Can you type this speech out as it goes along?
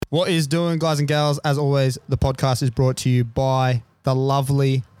What is doing, guys and gals? As always, the podcast is brought to you by the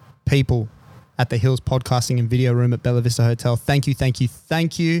lovely people at the Hills Podcasting and Video Room at Bella Vista Hotel. Thank you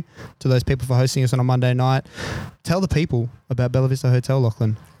to those people for hosting us on a Monday night. Tell the people about Bella Vista Hotel,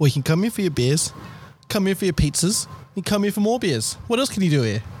 Lachlan. Well, you can come here for your beers, come here for your pizzas, you come here for more beers. What else can you do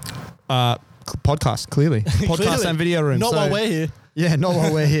here? Podcast, clearly. Podcast and Video Room. Not while we're here. Yeah, not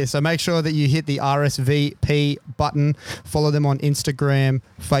while we're here. So make sure that you hit the RSVP button. Follow them on Instagram,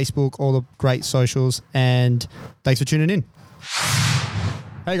 Facebook, all the great socials. And thanks for tuning in.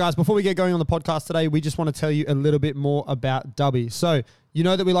 Hey guys, before we get going on the podcast today, we just want to tell you a little bit more about Dubby. So you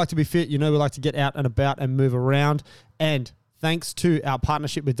know that we like to be fit. You know we like to get out and about and move around. And thanks to our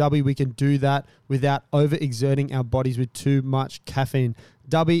partnership with Dubby, we can do that without overexerting our bodies with too much caffeine.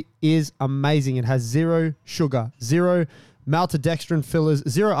 Dubby is amazing. It has zero sugar, zero maltodextrin fillers,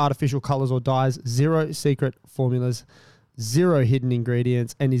 zero artificial colors or dyes, zero secret formulas, zero hidden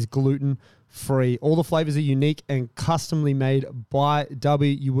ingredients, and is gluten-free. All the flavors are unique and customly made by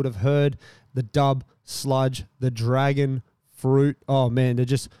Dubby. You would have heard the Dub Sludge, the Dragon Fruit. Oh man, they're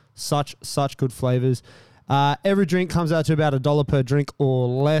just such good flavors. Every drink comes out to about $1 per drink or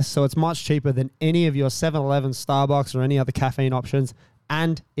less, so it's much cheaper than any of your 7-Eleven, Starbucks, or any other caffeine options.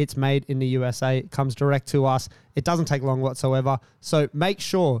 And it's made in the USA. It comes direct to us. It doesn't take long whatsoever. So make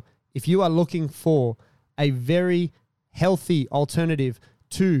sure, if you are looking for a very healthy alternative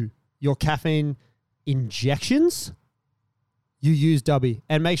to your caffeine injections, you use Dubby.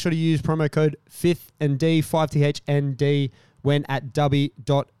 And make sure to use promo code 5THND, 5THND, when at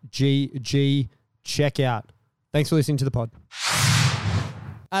dubby.gg checkout. Thanks for listening to the pod.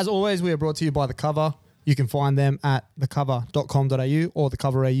 As always, we are brought to you by The Cover. You can find them at thecover.com.au or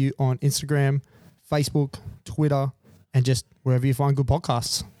thecoverau on Instagram, Facebook, Twitter, and just wherever you find good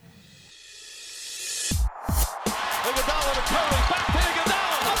podcasts. Iguodala to Curry, back to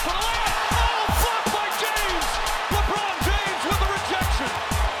Iguodala, up for the layup. Oh, blocked by James. LeBron James with the rejection.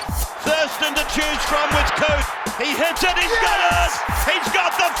 Thurston to choose from with Coates. He hits it, he's got it. He's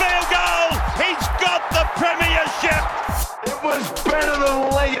got the field goal. He's got the premiership. It was better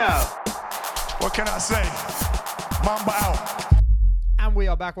than layup. What can I say? Mamba out. And we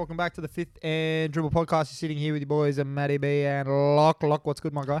are back. Welcome back to the Fifth and Dribble podcast. You're sitting here with your boys and Matty B and Lock. What's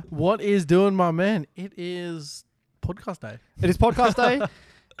good, my guy? What is doing, my man? It is podcast day. It is podcast day,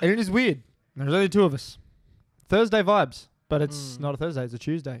 and it is weird. There's only two of us. Thursday vibes, but it's not a Thursday. It's a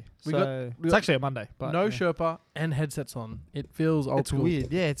Tuesday. It's actually a Monday. But no Sherpa and headsets on. It feels old school. It's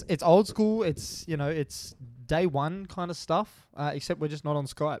weird. Yeah, it's old school. It's it's day one kind of stuff. Except we're just not on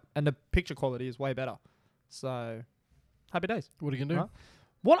Skype, and the picture quality is way better. So, happy days. What are you gonna do? Right?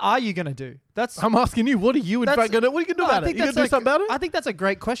 What are you gonna do? I'm asking you. What are you in fact gonna? What are you gonna do about it? You gonna do something about it? I think that's a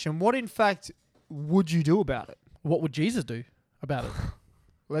great question. What in fact would you do about it? What would Jesus do about it?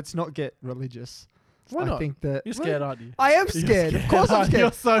 Let's not get religious. Why not? I think that You're scared, aren't you? I am scared. Of course I'm scared.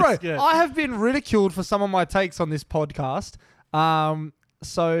 You're so Bro, scared. I have been ridiculed for some of my takes on this podcast.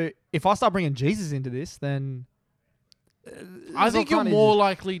 So if I start bringing Jesus into this, then I think you're more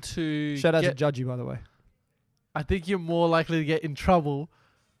likely to shout out to Judgy, by the way. I think you're more likely to get in trouble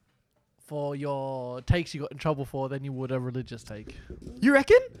for your takes you got in trouble for than you would a religious take. You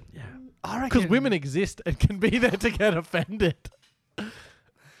reckon? Yeah. I reckon. Because women exist and can be there to get offended.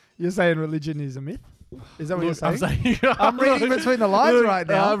 You're saying religion is a myth? Is that what you're saying? I'm saying I'm reading between the lines right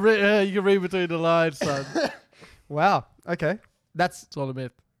now. You can read between the lines, son. Wow. Okay. It's not a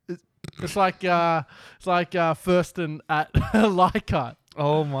myth. It's like Thurston at Leichhardt.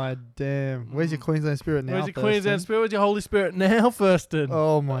 Oh my damn! Where's your Queensland Spirit now? Where's your Queensland Spirit? Where's your Holy Spirit now, Thurston?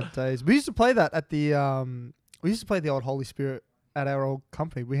 Oh my days! We used to play that at the We used to play the old Holy Spirit at our old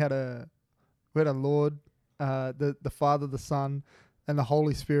company. We had a Lord, the Father, the Son, and the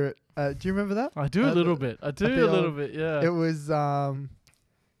Holy Spirit. Do you remember that? I do a little bit. Yeah. It was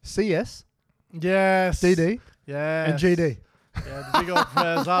CS. Yes. DD. Yes. And GD. Yeah, the big old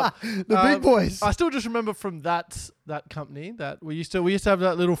prayers up. The big boys. I still just remember from that company that we used to have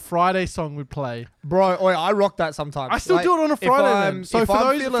that little Friday song we'd play. Bro, I rock that sometimes. I still do it on a Friday then. So for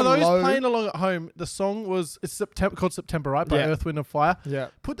those playing along at home, the song it's called September, right? By Earth, Wind and Fire. Yeah.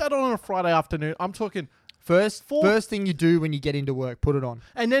 Put that on a Friday afternoon. I'm talking first thing you do when you get into work, put it on.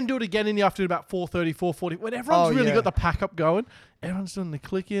 And then do it again in the afternoon about 4:30, 4:40. When everyone's really got the pack up going. Everyone's doing the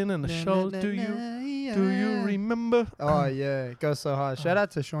clicking and the shoulders. Do you remember? Oh, yeah. It goes so hard. Shout out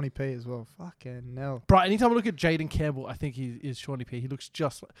to Shawnee P as well. Fucking hell. Bro, anytime I look at Jaden Campbell, I think he is Shawnee P. He looks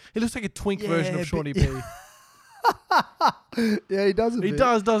like a twink version of Shawnee P. Yeah, he does a bit. He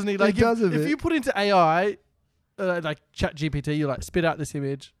does, doesn't he? Like, he does a bit. If you put into AI like Chat GPT, you like spit out this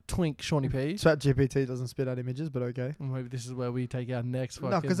image, twink Shawnee P. Chat GPT doesn't spit out images, but okay. Well, maybe this is where we take our next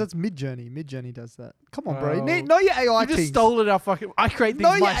fucking... No, because that's Mid-Journey. Mid-Journey does that. Come on, bro. Know your AI you things. just stole it our fucking... I create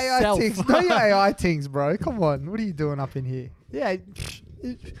things myself. Know your AI things, bro. Come on. What are you doing up in here? Yeah.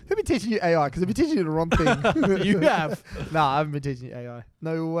 Who been teaching you AI? Because I've been teaching you the wrong thing. You have. Nah, I haven't been teaching you AI.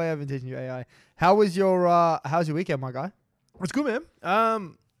 No way I've been teaching you AI. How's your weekend, my guy? It's good,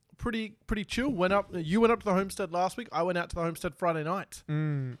 man. Pretty chill. You went up to the homestead last week. I went out to the homestead Friday night.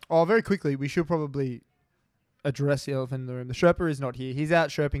 Oh, very quickly, we should probably address the elephant in the room. The Sherpa is not here. He's out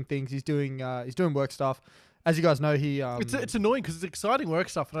Sherping things. He's doing work stuff. As you guys know, it's annoying because it's exciting work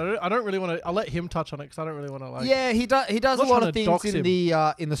stuff, and I don't really want to. I'll let him touch on it because I don't really want to like. Yeah, he does a lot of things in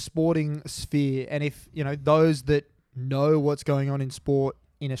the sporting sphere, and if those that know what's going on in sport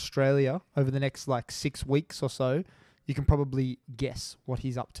in Australia over the next like 6 weeks or so, you can probably guess what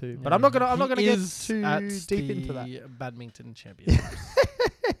he's up to. But I'm not gonna get too deep into that. Badminton champion,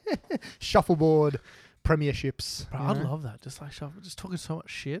 shuffleboard premierships. Bro, I'd love that. Just like shuffle, just talking so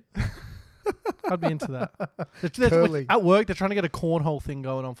much shit. I'd be into that. At work, they're trying to get a cornhole thing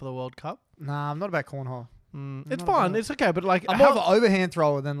going on for the World Cup. Nah, I'm not about cornhole. It's fun. It's okay, but like I'm more of an overhand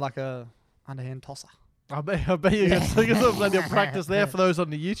thrower than like a underhand tosser. I bet you get plenty of practice there for those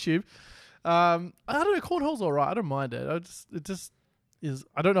on the YouTube. I don't know. Cornhole's all right. I don't mind it. It just is.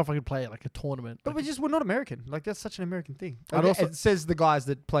 I don't know if I could play it like a tournament. But we're not American. Like that's such an American thing. It says the guys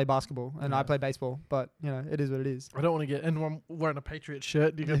that play basketball and I play baseball. But it is what it is. I don't want to get. And I'm wearing a Patriot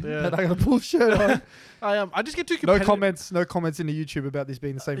shirt. You got and I got a bull shirt on. I just get too competitive. No comments in the YouTube about this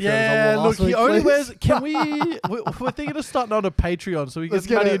being the same shirt as I wore last week. He only wears. Can we? We're thinking of starting on a Patreon so we get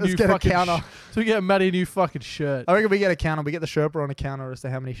Maddie a new fucking counter. So we get Maddie a new fucking shirt. I reckon we get a counter. We get the Sherpa on a counter as to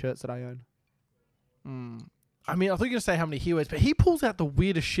how many shirts that I own. I mean, I thought you were going to say how many he wears, but he pulls out the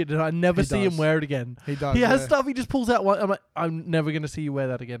weirdest shit and I never see him wear it again. He does. He has stuff, he just pulls out one. I'm like, I'm never going to see you wear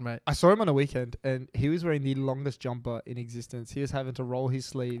that again, mate. I saw him on a weekend and he was wearing the longest jumper in existence. He was having to roll his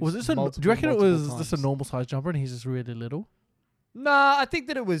sleeves. Was this do you reckon it was just a normal size jumper and he's just really little? Nah, I think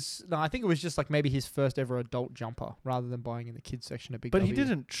it was just like maybe his first ever adult jumper rather than buying in the kids section at Big But W. he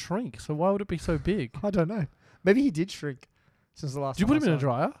didn't shrink, so why would it be so big? I don't know. Maybe he did shrink since the last time. Did you put him in a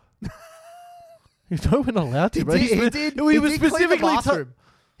dryer? You know we're not allowed to, he bro. Did. He was specifically...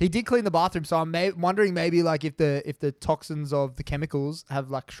 He did clean the bathroom, so I'm wondering maybe like if the toxins of the chemicals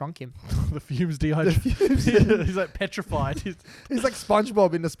have like shrunk him. The fumes dehydrated. He's like petrified. He's like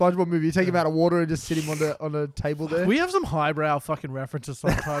SpongeBob in the SpongeBob movie. You take him out of water and just sit him on a table there. We have some highbrow fucking references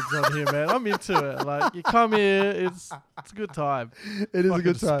sometimes on here, man. I'm into it. Like you come here, it's a good time. It is a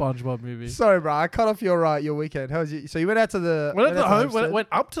good time. SpongeBob movie. Sorry, bro. I cut off your weekend. How was you? So you went out to the went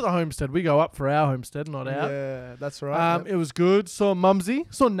up to the homestead. We go up for our homestead, not out. Yeah, that's right. It was good. Saw Mumsy.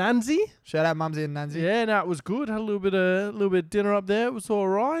 Saw Nancy. Shout out Mumsy and Nancy. Yeah, no, it was good. Had a little bit of dinner up there. It was all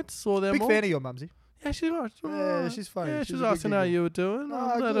right. Saw them. Big fan of your Mumsy. Yeah, she's right. Yeah, she's funny. Yeah, she was asking how you were doing.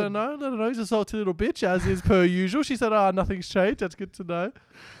 Oh, let her know. He's a salty little bitch, as is per usual. She said, nothing's changed. That's good to know.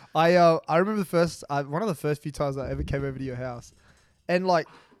 I remember one of the first few times I ever came over to your house, and like,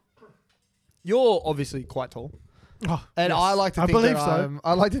 you're obviously quite tall. Oh, and yes. I like to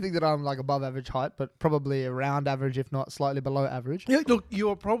think that I'm like above average height, but probably around average, if not slightly below average. Yeah, look, you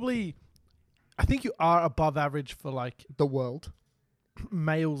are probably, I think you are above average for like the world.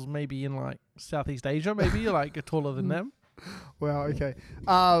 Males maybe in like Southeast Asia, maybe like taller than them. Well, okay.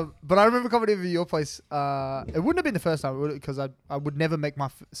 But I remember coming over to your place. It wouldn't have been the first time because I would never make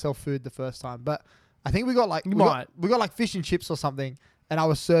myself food the first time. But I think we got like we got like fish and chips or something, and I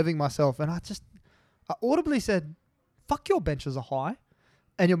was serving myself, and I audibly said, "Fuck, your benches are high,"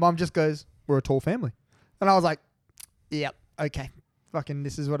 and your mum just goes, "We're a tall family," and I was like, "Yep, okay." Fucking,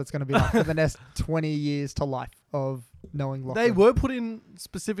 this is what it's going to be like for the next 20 years to life of knowing Lachlan. They were put in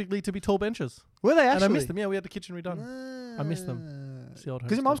specifically to be tall benches. Were they actually? And I missed them. Yeah, we had the kitchen redone. I missed them.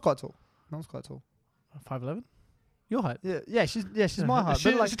 Because your mum's quite tall. 5'11"? Your height? Yeah, she's my height.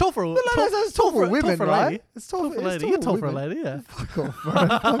 She's tall for a lady. It's tall for women, right? It's tall for a lady. You're tall for a lady, yeah. Fuck off, bro.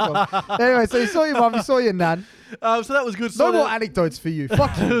 Fuck off. Anyway, so you saw your mum, you saw your nan. So that was good. No more anecdotes for you.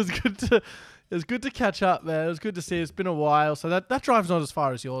 Fuck you. It was good to catch up, man. It was good to see. It's been a while. So that drive's not as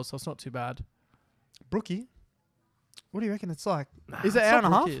far as yours, so it's not too bad. Brookie, what do you reckon it's like? Is it hour and a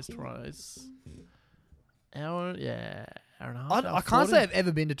half? It's hour and a half. I can't say I've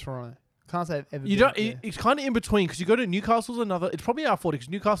ever been to Toronto. Can't say I've ever been there. It's kind of in between because you go to Newcastle's it's probably hour 40 because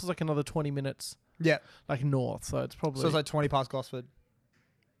Newcastle's like another 20 minutes. Yeah. Like north, so it's probably... So it's like 20 past Gosford.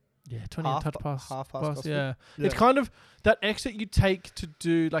 Yeah, 20 and touch past. Half past Gosford. Yeah. It's kind of that exit you take to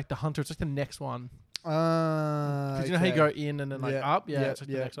do like the Hunter. It's like the next one. Because you know how you go in and then up? Yeah, it's like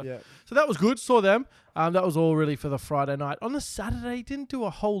the next one. Yeah. So that was good. Saw them. That was all really for the Friday night. On the Saturday, didn't do a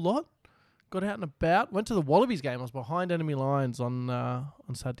whole lot. Got out and about. Went to the Wallabies game. I was behind enemy lines on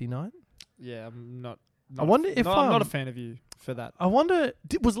Saturday night. Yeah, I'm not I wonder if I'm not a fan of you for that. I wonder,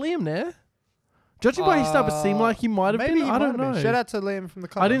 was Liam there? Judging by his stuff, it seemed like he might have been. Maybe I don't know. Shout out to Liam from the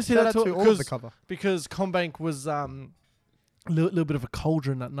cover. I didn't see Shout that out to all of the cover. because Combank was a little bit of a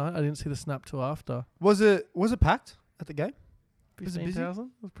cauldron that night. I didn't see the snap till after. Was it packed at the game? Was it busy? It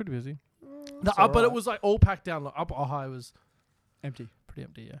was pretty busy. But it was like all packed down. Like up or high was empty. Pretty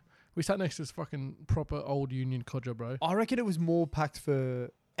empty, yeah. We sat next to this fucking proper old Union codger, bro. I reckon it was more packed for...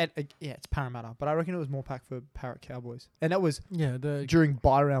 it's Parramatta, but I reckon it was more packed for Parrot Cowboys. And that was during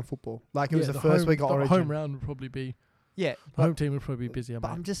bye-round football. Like, it was the first week of Origin. The home round would probably be... Yeah. The home team would probably be busier, But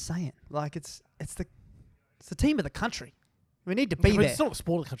mate. I'm just saying, like, it's the team of the country. We need to be there. It's not a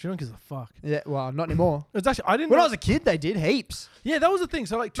sport of the country. No one gives a fuck. Yeah, well, not anymore. It's actually... When I was a kid, they did heaps. Yeah, that was the thing.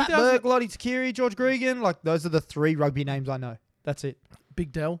 So, like, Matt 2000... Burke, Lottie Takiri, George Gregan, like, those are the 3 rugby names I know. That's it.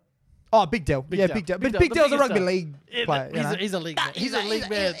 Big Dell. Oh, Big Dell. Big Dell. But Big Dell's a rugby league player. He's a league man. He's a league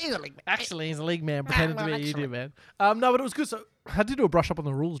man. Actually, he's a league man pretending to be a union man. No, but it was good. So I had to do a brush up on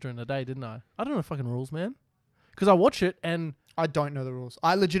the rules during the day, didn't I? I don't know fucking rules, man. Because I watch it and... I don't know the rules.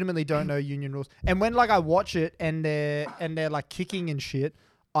 I legitimately don't know union rules. And when, like, I watch it and they're like, kicking and shit,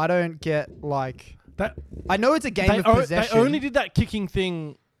 I don't get, like... that. I know it's a game of possession. They only did that kicking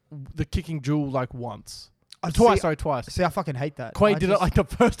thing, the kicking duel, like, once. Twice. See, I fucking hate that. Quade did it like the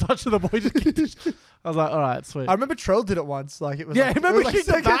first touch of the boy. Just kicked it. I was like, all right, sweet. I remember Trell did it once. Like, it was. Yeah, like, I remember he kicked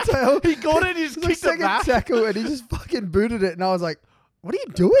it back. He got it. He just kicked it back. Second tackle, and he just fucking booted it. And I was like, "What are you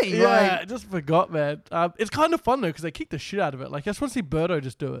doing?" Yeah, like, I just forgot, man. It's kind of fun though because they kicked the shit out of it. Like, I just want to see Birdo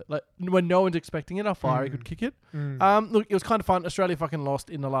just do it. Like when no one's expecting it, how far he could kick it. Look, it was kind of fun. Australia fucking lost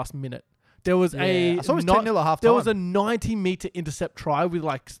in the last minute. There was I saw it was 10-0 at half time. There was a 90-meter intercept try with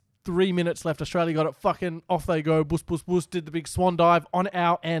like 3 minutes left. Australia got it. Fucking off they go. Boost, boost, boost. Did the big swan dive on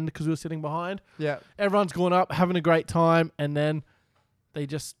our end because we were sitting behind. Yeah. Everyone's going up, having a great time, and then they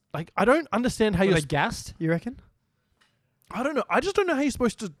just like I don't understand how you're gassed. You reckon? I don't know. I just don't know how you're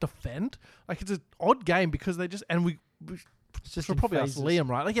supposed to defend. Like it's an odd game because they just and we just should probably ask Liam,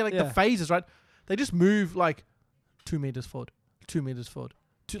 right? Like the phases, right? They just move like 2 meters forward, 2 meters forward.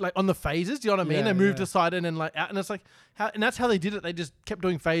 Like on the phases, do you know what I mean? Yeah, they moved aside and then like out, and it's like how, and that's how they did it. They just kept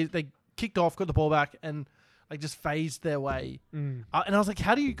doing phase. They kicked off, got the ball back, and like just phased their way. And I was like,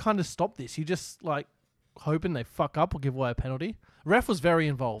 how do you kind of stop this? You just like hoping they fuck up or give away a penalty. Ref was very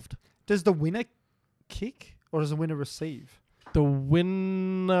involved. Does the winner kick or does the winner receive? The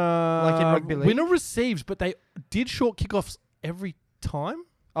winner, like in rugby league, winner receives, but they did short kickoffs every time.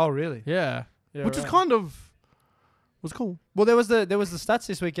 Oh, really? Yeah, which is kind of. Was cool. Well, there was the stats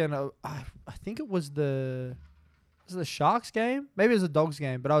this weekend. I think it was the Sharks game. Maybe it was the Dogs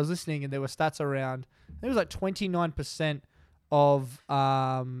game. But I was listening and there were stats around. I think it was like 29% of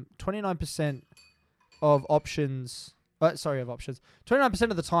 29% of options. Of options.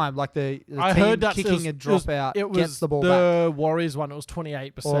 29% of the time, like the I team heard that kicking a dropout gets the ball back. The Warriors one, it was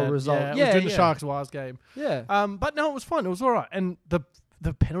 28%. Or result. Yeah, it was during the Sharks Wires game. Yeah. But no, it was fun. It was all right. And the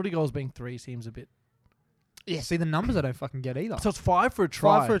penalty goals being 3 seems a bit. Yeah, see the numbers I don't fucking get either. So it's 5 for a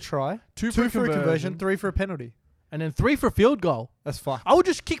try. 5 for a try. 2 for a conversion. 3 for a penalty. And then 3 for a field goal. That's fucked. I would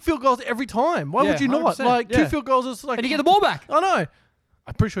just kick field goals every time. Why would you not? Like 2 field goals is like... And you get the ball back. I know.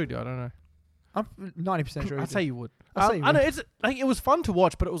 I'm pretty sure you do. I don't know. I'm 90% sure. I'd say you would. I know it's like it was fun to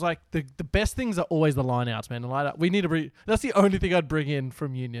watch, but it was like the best things are always the line outs, man. The line out. We need to bring. That's the only thing I'd bring in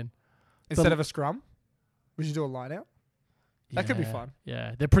from Union instead of a scrum. Would you do a line out? That could be fun.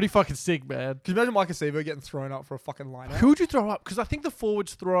 Yeah, they're pretty fucking sick, man. Can you imagine Mike Acevo getting thrown up for a fucking line out? Who would you throw up? Because I think the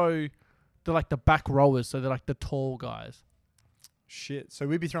forwards throw the back rowers, so they're like the tall guys. Shit. So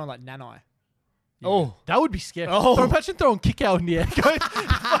we'd be throwing like Nanai. Yeah. Oh, that would be scary. Oh, so imagine throwing kick out in the air. Go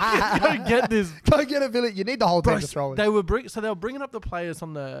get this. Go get a Billy. You need the whole team to throw it. They were bringing up the players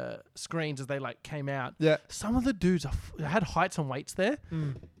on the screens as they like came out. Yeah. Some of the dudes had heights and weights there.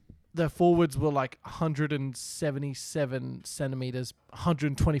 The forwards were like 177 centimeters,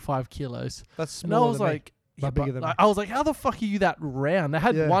 125 kilos. That's smaller. And I was than like, me. Bigger than me. I was like, how the fuck are you that round? They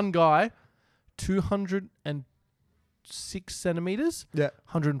had one guy, 206 centimeters,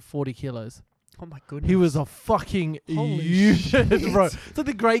 140 kilos. Oh my goodness. He was a fucking unit, bro. So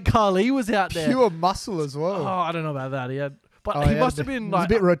the great Carly was out there. Pure muscle as well. Oh, I don't know about that. He must have been like a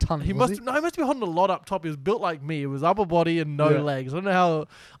bit rotund. He must have been holding a lot up top. He was built like me. It was upper body and no legs. I don't know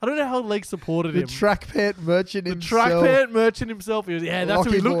how legs supported him. The track pant merchant himself. Track pant merchant himself. He was, that's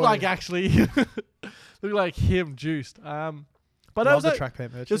what he looked like actually. Looked like him juiced. But Love it was the track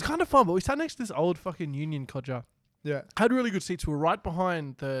paint merchant. It was kind of fun, but we sat next to this old fucking Union codger. Yeah. Had really good seats. We were right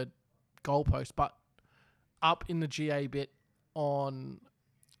behind the goalpost, but up in the GA bit on...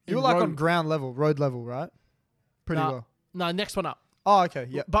 You were like on ground level, road level, right? Pretty well. No, next one up. Oh, okay,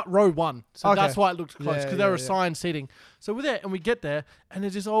 yeah. But row 1. So that's why it looked close, because they were assigned seating. So we're there, and we get there, and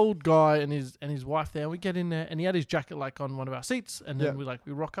there's this old guy and his wife there, and we get in there, and he had his jacket like on one of our seats, and then we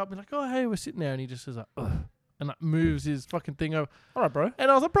rock up, and like, oh, hey, we're sitting there, and he just says like, ugh, and like moves his fucking thing over. All right, bro.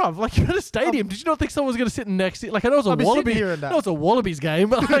 And I was like, bro, like, you're at a stadium. Did you not think someone was going to sit next to you? Like, I know it was a Wallaby. I know it's a Wallabies game,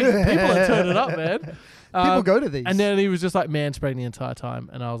 but like, people are turning up, man. People go to these. And then he was just like man-spraying the entire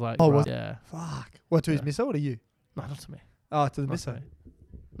time, and I was like, oh, right, yeah. Fuck. What, to his misso or to you? No, not to me. Oh, to the misso.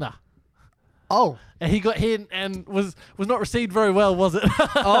 Nah. Oh. And he got hit and was not received very well, was it?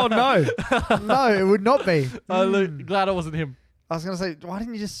 Oh, no. No, it would not be. Glad it wasn't him. I was going to say, why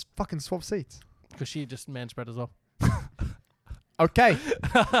didn't you just fucking swap seats? Because she just man-spread as well. Okay.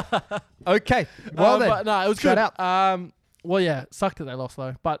 Okay. Well then. But no, it was Shout good. out. Well, yeah, sucked that they lost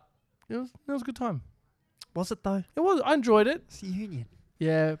though, but it was a good time. Was it though? It was. I enjoyed it. It's the Union.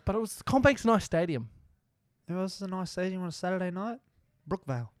 Yeah, but it was Combank's a nice stadium. It was a nice stadium on a Saturday night.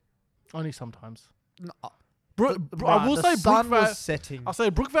 Brookvale. Only sometimes. No. I will say sun Brookvale was setting. I'll say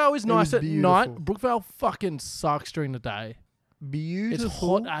Brookvale is nice at beautiful. night. Brookvale fucking sucks during the day. Beautiful.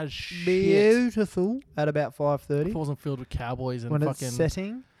 It's hot as shit. Beautiful. At about 5:30. It wasn't filled with Cowboys and when fucking it's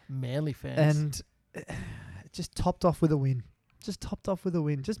setting. Manly fans. And it just topped off with a win.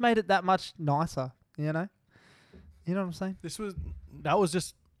 Just made it that much nicer, you know? You know what I'm saying? That was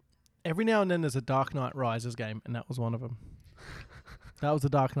just every now and then there's a Dark Knight Rises game, and that was one of them. That was a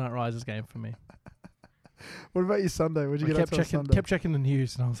Dark Knight Rises game for me. What about your Sunday? What'd you get up to on Sunday? Kept checking the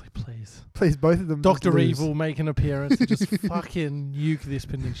news, and I was like, please, both of them. Dr. Evil make an appearance and just fucking nuke this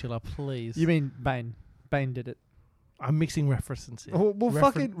peninsula, please. You mean Bane? Bane did it. I'm mixing references here. Well,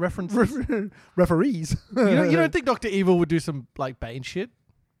 fucking references. Referees. You don't think Dr. Evil would do some like Bane shit?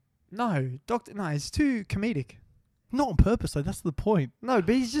 No, it's too comedic. Not on purpose though. That's the point. No,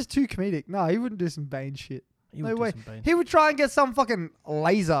 but he's just too comedic. No, he wouldn't do some Bane shit. No way. He would try and get some fucking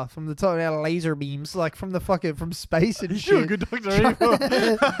laser from the top of our laser beams, like from space and shit. You're a good Dr.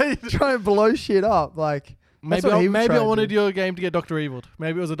 Evil. Try and blow shit up, like. Maybe I wanted your game to get Dr. Evil.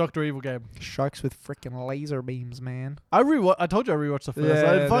 Maybe it was a Dr. Evil game. Sharks with freaking laser beams, man. I told you I rewatched the first.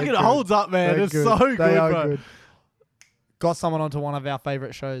 It fucking holds up, man. It's good. So good, bro. Good. Got someone onto one of our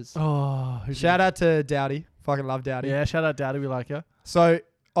favourite shows. Oh, shout out to Dowdy. Fucking love Dowdy. Yeah, shout out Dowdy. We like you. So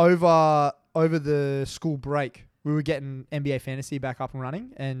over the school break, we were getting NBA Fantasy back up and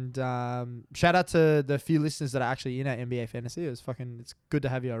running, and shout out to the few listeners that are actually in our NBA Fantasy. It's good to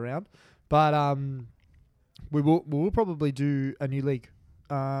have you around. But we will probably do a new league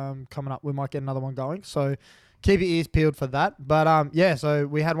coming up. We might get another one going. So keep your ears peeled for that. But so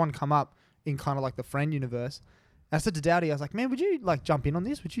we had one come up in kind of like the friend universe. And I said to Dowdy, I was like, man, would you like jump in on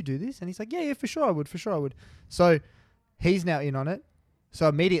this? Would you do this? And he's like, yeah, for sure I would. So he's now in on it. So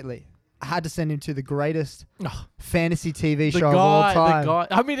immediately I had to send him to the greatest fantasy TV show of all time. The guy.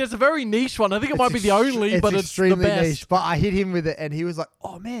 I mean, it's a very niche one. I think it might be the only, but it's extremely the best. Niche. But I hit him with it, and he was like,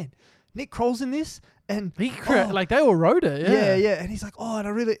 oh, man, Nick Kroll's in this? And like they all wrote it. Yeah. And he's like, oh,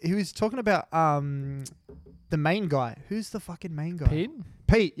 and he was talking about the main guy. Who's the fucking main guy?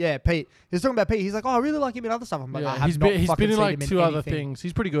 Pete. Yeah, Pete. He was talking about Pete. He's like, oh, I really like him in other stuff. I'm like, he's been in like two other things.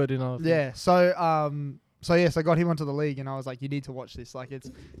 He's pretty good in other things. Yeah. So I got him onto the league, and I was like, you need to watch this. Like,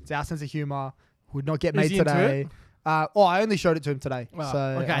 it's our sense of humor. Would not get made today. I only showed it to him today. Oh, so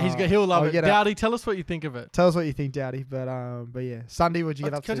okay, he'll love it. Dowdy, tell us what you think of it. Tell us what you think, Dowdy. But yeah, Sunday, what'd you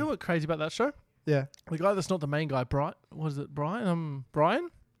get up to? Can I tell you what's crazy about that show? Yeah. The guy that's not the main guy, Brian? Brian?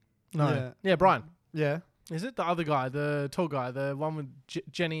 No. Yeah, Brian. Yeah. Is it the other guy, the tall guy, the one with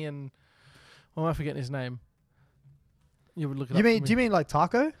Jenny and... Why am I forgetting his name? You would look it up. Do you mean like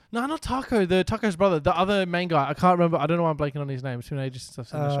Taco? No, not Taco. The Taco's brother. The other main guy. I can't remember. I don't know why I'm blanking on his name. It's been ages since I've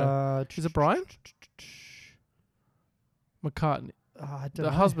seen the show. Is it Brian? McCartney. I don't know.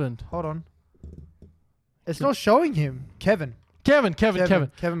 The husband. Hold on. It's not showing him. Kevin. Kevin. All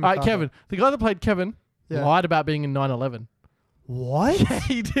right, Kevin. The guy that played Kevin lied about being in 9/11. What? Yeah,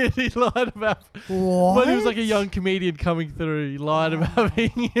 he did. He lied about... What? When he was like a young comedian coming through, he lied about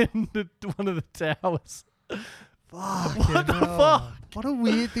being in one of the towers. Fuck. What the fuck? What a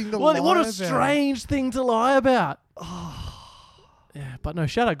weird thing to lie about. What a strange thing to lie about. Yeah, but no,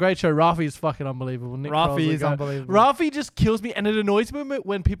 shout out. Great show. Rafi is fucking unbelievable. Rafi is unbelievable. Rafi just kills me, and it annoys me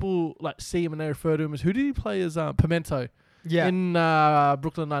when people like see him and they refer to him as... Who did he play as? Pimento. Yeah. In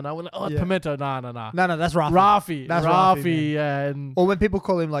Brooklyn Nine-Nine. Pimento. Nah. No, that's Rafi. Rafi. That's Rafi, yeah. And or when people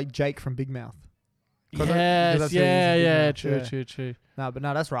call him like Jake from Big Mouth. Yes, yeah, true. No, but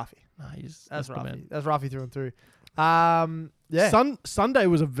no, that's Rafi. No, That's the Rafi. man. That's Rafi through and through. Yeah. Sunday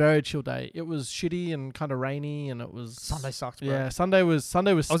was a very chill day. It was shitty and kind of rainy, and it was Sunday sucks, bro. Yeah, Sunday was. I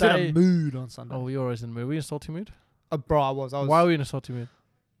was in a mood on Sunday. Oh, you're always in a mood. Were you in a salty mood? Bro, I was. Why were you in a salty mood?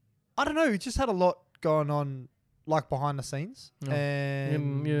 I don't know. We just had a lot going on, like behind the scenes. Oh.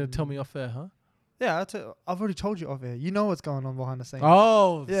 And You tell me off there, huh? yeah, I've already told you off air. You know what's going on behind the scenes.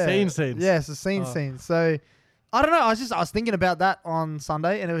 Oh, yeah. scenes. Yeah, it's the scenes. So I don't know. I was thinking about that on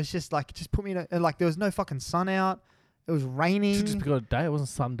Sunday, and it was just like, just put me in and like there was no fucking sun out. It was raining. Just because of day. It wasn't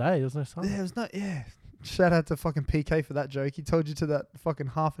Sunday. There was no sun. Yeah, it was no. Yeah. Shout out to fucking PK for that joke. He told you to that fucking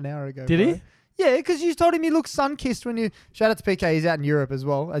half an hour ago. Did bro. he? Yeah, because you told him he looked sun-kissed when you... Shout out to PK. He's out in Europe as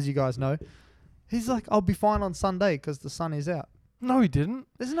well, as you guys know. He's like, I'll be fine on Sunday because the sun is out. No, he didn't.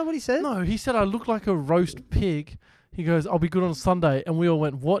 Isn't that what he said? No, he said I look like a roast pig. He goes, I'll be good on Sunday. And we all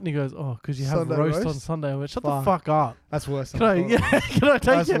went, what? And he goes, oh, because you have Sunday roast on roast? Sunday. I went, shut Fuck. the fuck up. That's worse than Can I, I thought. yeah, can I take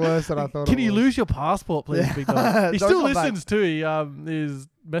That's you? worse than I thought Can it you was. lose your passport, please, Yeah. big dog? He Don't still come back. listens too. He's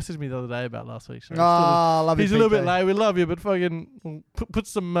messaged me the other day about last week. So Love you, he's a little bit PK. late. We love you, but fucking put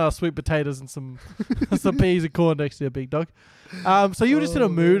some sweet potatoes and some some peas and corn next to your big dog. So you were just in a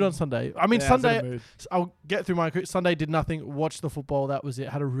mood on Sunday. I mean, Yeah, I was in a Sunday, mood. I'll get through my... Sunday did nothing. Watched the football. That was it.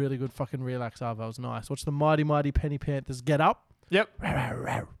 Had a really good fucking relax hour. That was nice. Watched the mighty Penny Panthers get up. Yep.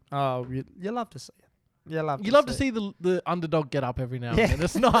 Oh, you love to see it. You love to see the underdog get up every now and Yeah. then.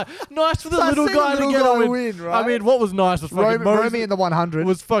 It's nice for the So I little see guy the to little get guy up and win, right? I mean, what was nice was fucking Romy in the 100.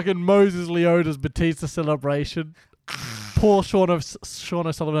 was fucking Moses Leota's Batista celebration. Poor Sean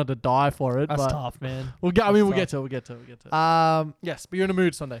O'Sullivan had to die for it. That's but tough, man. We'll get to it. We'll get to it. Yes, but you're in a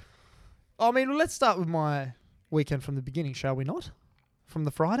mood Sunday. I mean, let's start with my weekend from the beginning, shall we not? From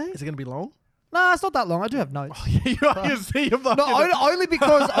the Friday? Is it going to be long? No, it's not that long. I do have notes. Oh, yeah, I can see you. No, only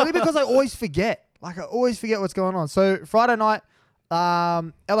because I always forget. Like, I always forget what's going on. So Friday night,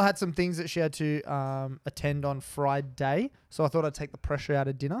 Ella had some things that she had to attend on Friday. So I thought I'd take the pressure out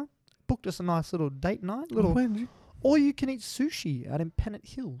of dinner. Booked us a nice little date night. All you can eat sushi out in Pennant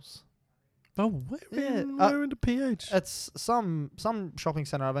Hills. Oh, where in the PH? It's some shopping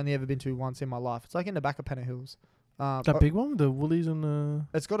centre I've only ever been to once in my life. It's like in the back of Pennant Hills. That big one with the Woolies and the...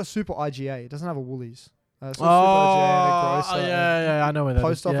 It's got a super IGA. It doesn't have a Woolies. It's got Oh, super IGA and a grocer. yeah, I know where that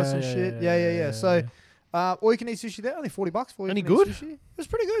Post is. office and shit. Yeah. So, all you can eat sushi there. Only $40 for you. Any good? Sushi. It was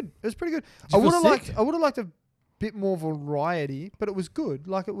pretty good. Did I you would feel have sick? liked a bit more variety, but it was good.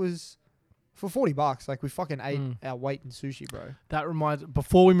 Like, it was for $40. Like, we fucking ate our weight in sushi, bro. That reminds...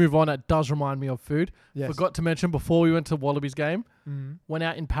 Before we move on, it does remind me of food. Yes. Forgot to mention, before we went to Wallabies game, went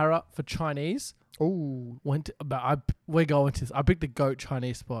out in Para for Chinese. Oh, We're going to this. I picked the goat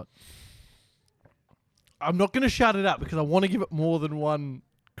Chinese spot. I'm not going to shout it out because I want to give it more than one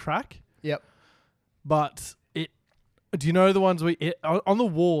crack. yep. But do you know the ones on the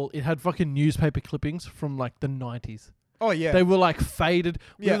wall? It had fucking newspaper clippings from like the 90s. Oh yeah. They were like faded.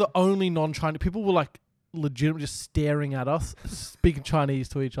 We Yeah. were the only non-Chinese. People were like legitimately just staring at us, speaking Chinese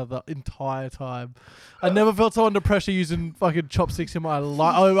to each other entire time. I never felt so under pressure using fucking chopsticks in my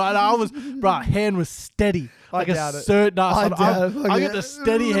life. I was, hand was steady. I doubt it. Certain, I doubt it. I get the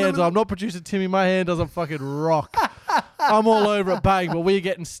steady hands. I'm not producer Timmy. My hand doesn't fucking rock. I'm all over it, bang. But we're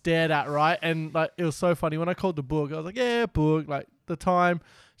getting stared at, right? And like, it was so funny when I called the book. I was like, "Yeah, book." Like the time.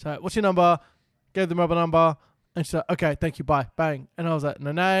 So, what's your number? Gave them my number. And she's like, okay, thank you, bye, bang. And I was like,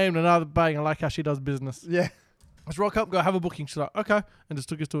 no name, no another, bang. I like how she does business. Yeah. Let's rock up, go have a booking. She's like, okay. And just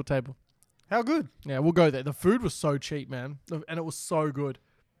took us to a table. How good? Yeah, we'll go there. The food was so cheap, man. And it was so good.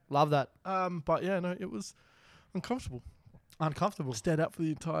 Love that. But yeah, no, it was uncomfortable. Uncomfortable. Stared out for the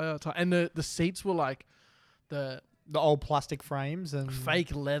entire time. And the seats were like the old plastic frames and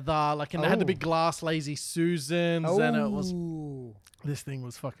fake leather. Like, and they had the big glass Lazy Susans. And it was... This thing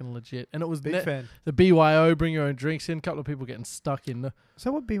was fucking legit. And it was big fan. The BYO, bring your own drinks in. A couple of people getting stuck in.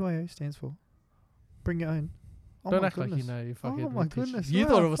 So what BYO stands for? Bring your own. Oh Don't my act goodness. like you know. You fucking. Oh my goodness. You Wow,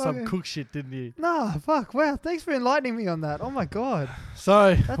 thought it was some fucking- cook shit, didn't you? Nah, fuck. Wow. Thanks for enlightening me on that. Oh my god.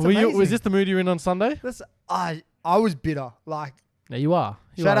 So, That's was amazing. this the mood you were in on Sunday? I was bitter. Like, Yeah, you are.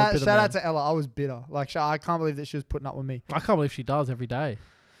 shout out to Ella. I was bitter. Like, I can't believe that she was putting up with me. I can't believe she does every day.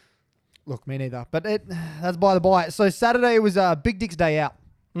 Look, me neither. But that's by the by. So Saturday was Big Dick's day out.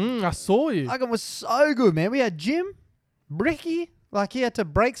 I saw you. Like, it was so good, man. We had Jim, Bricky. Like, he had to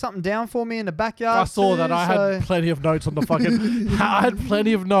break something down for me in the backyard. I saw too, that. I had plenty of notes on the fucking... I had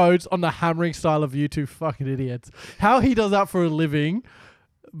plenty of notes on the hammering style of you two fucking idiots. How he does that for a living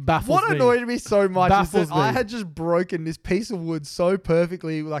baffles What me. annoyed me so much is Baffles that I me. had just broken this piece of wood so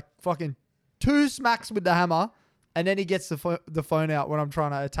perfectly, like fucking 2 smacks with the hammer, And then he gets the phone out when I'm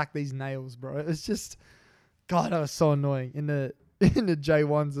trying to attack these nails, bro. It's just, God, that was so annoying in the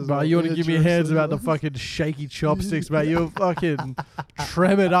J1s as well. You want to give me hands about the fucking shaky chopsticks, mate? You're fucking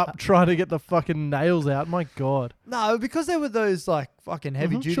tremored up trying to get the fucking nails out. My God. No, because they were those like fucking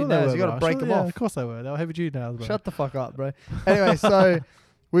heavy duty nails. You got to break them off. Of course they were. They were heavy duty nails, bro. Shut the fuck up, bro. Anyway, so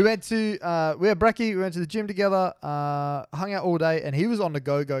we had Brecky. We went to the gym together, hung out all day, and he was on the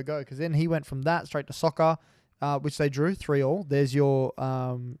go, because then he went from that straight to soccer. Which they drew 3-3. There's your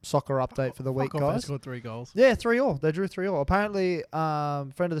soccer update for the week, guys. They scored 3 goals. Yeah, 3-3. They drew 3-3. Apparently,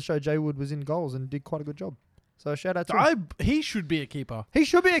 friend of the show, Jay Wood, was in goals and did quite a good job. So shout out to him. He should be a keeper. He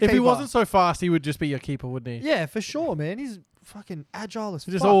should be a keeper. If he wasn't so fast, he would just be a keeper, wouldn't he? Yeah, for sure, man. He's fucking agile as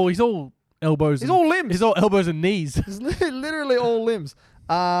fuck. He's all elbows. He's all limbs. He's all elbows and knees. He's literally all limbs.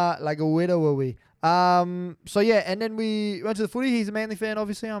 Like a widow were we. So yeah, and then we went to the footy. He's a Manly fan,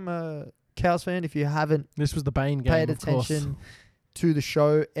 obviously. I'm a Cows fan. If you haven't this was the Bane game, paid attention to the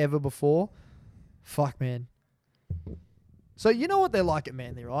show ever before, fuck, man. So you know what they're like at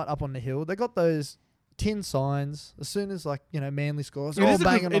Manly, right? Up on the hill, they got those tin signs. As soon as Manly scores, it is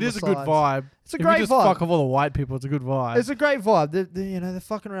a good vibe. It's a great vibe. Fuck off all the white people. It's a good vibe. It's a great vibe. They're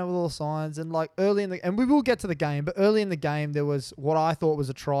fucking around with all the signs, and like early in and we will get to the game, but early in the game there was what I thought was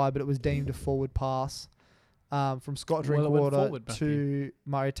a try, but it was deemed a forward pass from Scott Drinkwater to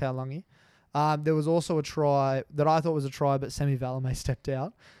Murray Taulagi. There was also a try that I thought was a try, but Semi Valame stepped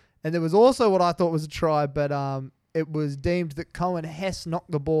out. And there was also what I thought was a try, but it was deemed that Cohen Hess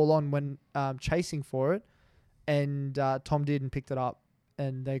knocked the ball on when chasing for it, and Tom did and picked it up,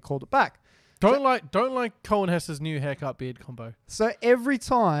 and they called it back. Don't like Cohen Hess's new haircut beard combo. So every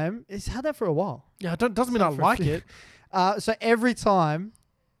time, he's had that for a while. Yeah, doesn't mean I like it. So every time,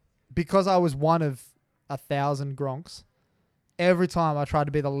 because I was one of 1,000 Gronks, every time I tried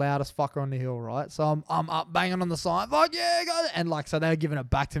to be the loudest fucker on the hill, right? So I'm up banging on the sign, fuck yeah, go! And so they were giving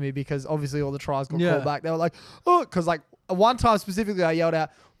it back to me because obviously all the tries got called back. They were like, oh, because one time specifically I yelled out,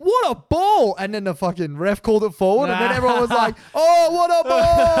 what a ball! And then the fucking ref called it forward, and then everyone was like, oh, what a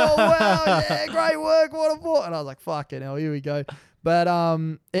ball! Wow, yeah, great work, what a ball! And I was like, fucking hell, here we go. But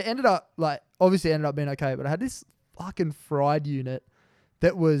it ended up being okay. But I had this fucking fried unit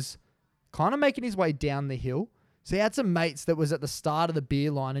that was kind of making his way down the hill. So he had some mates that was at the start of the beer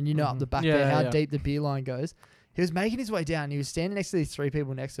line, and up the back there how deep the beer line goes. He was making his way down, and he was standing next to these 3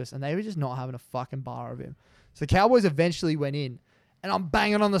 people next to us, and they were just not having a fucking bar of him. So the Cowboys eventually went in, and I'm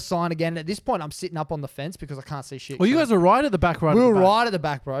banging on the sign again. At this point, I'm sitting up on the fence because I can't see shit. Well, you guys were right at the back, right? We were right at the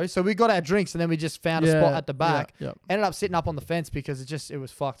back, bro. So we got our drinks, and then we just found a spot at the back. Ended up sitting up on the fence because it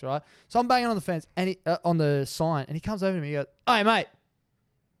was fucked, right? So I'm banging on the fence, and on the sign, and he comes over to me. He goes, "Hey, mate,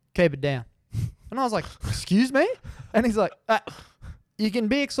 keep it down." And I was like, excuse me? And he's like, you can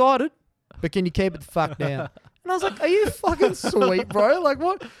be excited, but can you keep it the fuck down? And I was like, are you fucking sweet, bro? Like,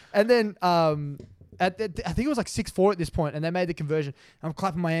 what? And then I think it was like 6-4 at this point, and they made the conversion. I'm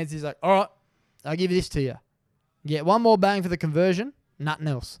clapping my hands. He's like, all right, I'll give you this to you. Get one more bang for the conversion, nothing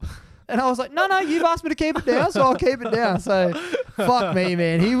else. And I was like, no, you've asked me to keep it down, so I'll keep it down. So, fuck me,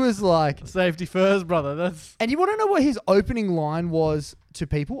 man. He was like... Safety first, brother. And you want to know what his opening line was to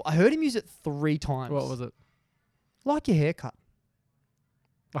people? I heard him use it 3 times. What was it? Like your haircut.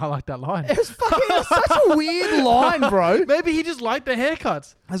 I like that line. It was such a weird line, bro. Maybe he just liked the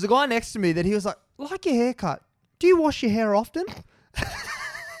haircuts. There's a guy next to me that he was like your haircut. Do you wash your hair often?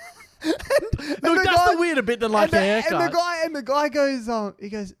 Look, that's the weirder bit than like your haircut. And the guy goes, he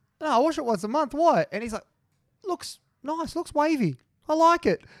goes, no, I wash it once a month. Why? And he's like, looks nice, looks wavy. I like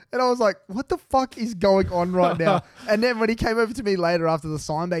it. And I was like, what the fuck is going on right now? And then when he came over to me later after the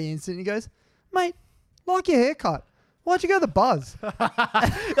sign bag incident, he goes, mate, like your haircut. Why'd you go the buzz?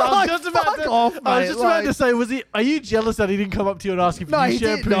 I was just about to say, are you jealous that he didn't come up to you and ask you if you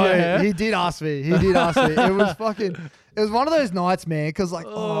shampoo your hair? He did ask me. It was one of those nights, man, because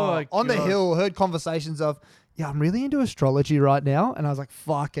on the hill, heard conversations of, yeah, I'm really into astrology right now. And I was like,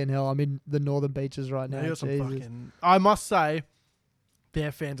 fucking hell, I'm in the northern beaches right now. I must say,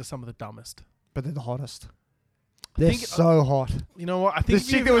 their fans are some of the dumbest. But they're the hottest. They're so hot. You know what? I think this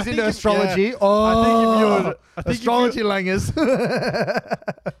chick that was into astrology. I think astrology langers.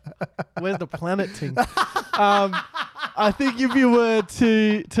 Where's the planet ting? I think if you were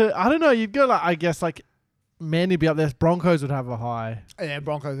to I don't know, you'd go I guess Manly be up there. Broncos would have a high. Yeah,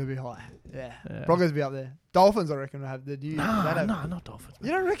 Broncos would be high. Yeah. Broncos would be up there. Dolphins, I reckon, would have the new. No, not Dolphins.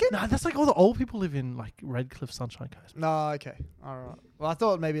 You don't reckon? No, that's all the old people live in Redcliffe, Sunshine Coast. No, okay. All right. Well, I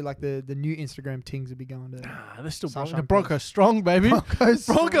thought maybe the new Instagram tings would be going to. Nah, they're still the Broncos strong, baby. Broncos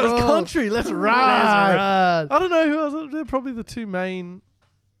country. Let's ride. I don't know who else. They're probably the 2 main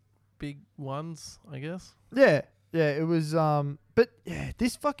big ones, I guess. Yeah. Yeah, it was. But yeah,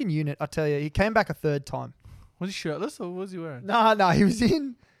 this fucking unit, I tell you, he came back a third time. Was he shirtless or what was he wearing? No, he was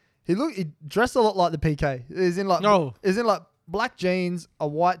in. He dressed a lot like the PK. He was in like. No. He was in like black jeans, a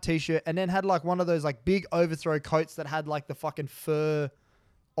white t-shirt, and then had like one of those like big overthrow coats that had like the fucking fur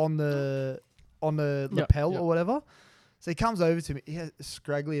on the lapel or whatever. So he comes over to me. He has a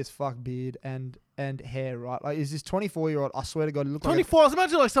scraggly as fuck beard and hair, right? Like, he's this 24-year-old. I swear to God, he looked 24. like I was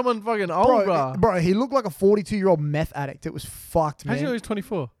imagining like someone fucking old, bro, he looked like a 42-year-old meth addict. It was fucked, man. How'd you know he's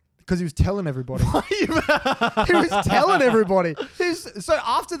 24? Because he was telling everybody. He was telling everybody. So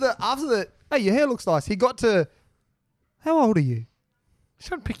after the, hey, your hair looks nice. He got to, how old are you? He's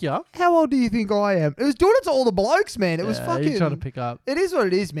trying to pick you up. How old do you think I am? It was doing it to all the blokes, man. It was fucking. He's trying to pick up. It is what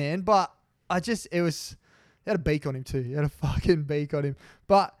it is, man. But it was. He had a beak on him too. He had a fucking beak on him.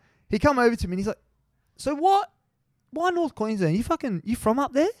 But he come over to me and he's like, "So what? Why North Queensland? You from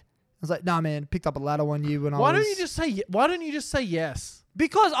up there?" I was like, "Nah, man. Picked up a ladder one year when Why don't you just say yes?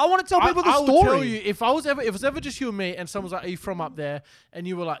 Because I want to tell people the story. I will tell you if it was ever just you and me, and someone was like, "Are you from up there?" and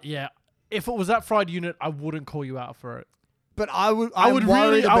you were like, "Yeah." If it was that fried unit, I wouldn't call you out for it. But I would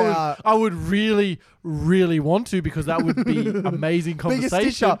really, really want to, because that would be amazing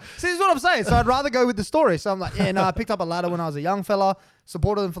conversation. See, this is what I'm saying. So I'd rather go with the story. So I'm like, yeah, no, I picked up a ladder when I was a young fella,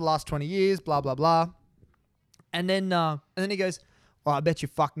 supported them for the last 20 years, blah, blah, blah. And then he goes, well, I bet you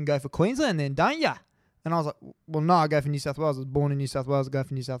fucking go for Queensland then, don't ya? And I was like, well, no, I go for New South Wales. I was born in New South Wales. I go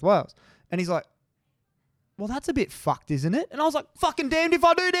for New South Wales. And he's like, well, that's a bit fucked, isn't it? And I was like, fucking damned if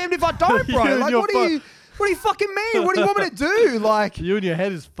I do, damned if I don't, bro. Like, what do you fucking mean? What do you want me to do? Like, you and your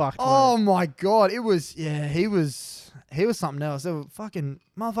head is fucked. Oh my God. It was, yeah, he was something else. There were fucking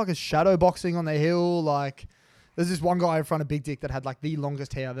motherfuckers shadow boxing on the hill. Like, there's this one guy in front of Big Dick that had like the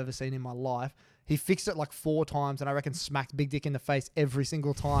longest hair I've ever seen in my life. He fixed it like 4 times and I reckon smacked Big Dick in the face every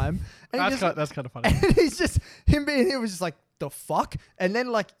single time. And that's kind of funny. And he's just, him being here was just like, the fuck? And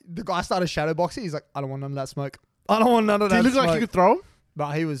then like the guy started shadow boxing. He's like, I don't want none of that smoke. I don't want none of that smoke. Did he look like you could throw him?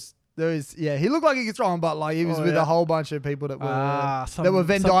 But he looked like he could throw him, but like he was with a whole bunch of people that were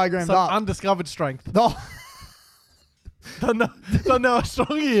Venn diagrammed up. Undiscovered strength. No. Don't know how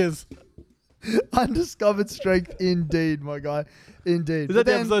strong he is. Undiscovered strength, indeed, my guy. Indeed. Is that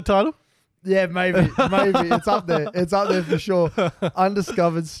the episode title? Yeah, maybe. It's up there. It's up there for sure.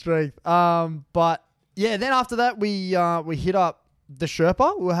 Undiscovered strength. But yeah, then after that we hit up the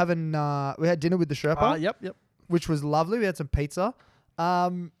Sherpa. We had dinner with the Sherpa. Yep. Which was lovely. We had some pizza.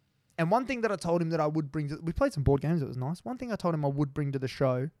 And one thing that I told him that I would bring we played some board games. It was nice. One thing I told him I would bring to the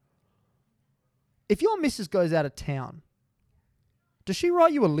show. If your missus goes out of town, does she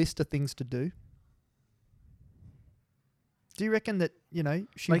write you a list of things to do? Do you reckon that,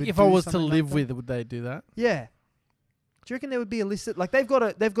 she like would if do I was to something live like with, would they do that? Yeah. Do you reckon there would be a list like they've got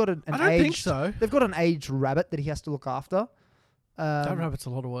an I don't think so. They've got an aged rabbit that he has to look after. That rabbit's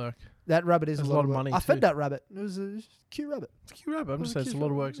a lot of work. That rabbit is a lot of money. I fed that rabbit. It was a cute rabbit. It's a cute rabbit. I'm just saying it's a lot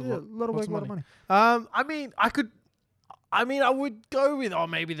of work. A lot of work, a lot of money. I would go with,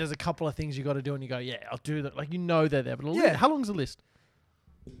 maybe there's a couple of things you got to do and you go, yeah, I'll do that. Like, they're there. But how long's the list?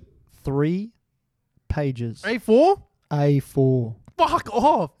 3 pages. A4? A4. Fuck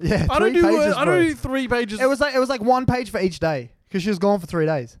off. Yeah, I don't do 3 pages. It was like 1 page for each day because she was gone for 3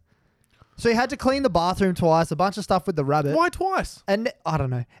 days. So he had to clean the bathroom twice, a bunch of stuff with the rabbit. Why twice? And I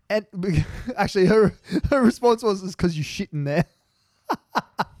don't know. And actually, her response was, "It's because you shit in there."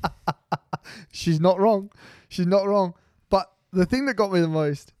 She's not wrong. But the thing that got me the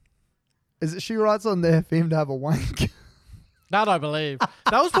most is that she writes on there for him to have a wank. That I believe.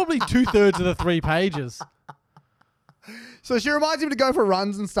 That was probably 2/3 of the 3 pages. So she reminds him to go for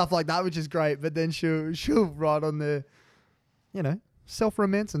runs and stuff like that, which is great. But then she'll write on there,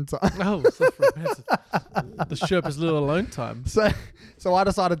 self-romancing time. Oh, self-romancing. The Sherpa's little alone time. So I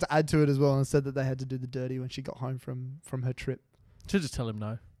decided to add to it as well and said that they had to do the dirty when she got home from her trip. Should just tell him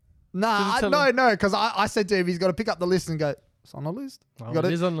no. No, because I said to him he's got to pick up the list and go, it's on the list. It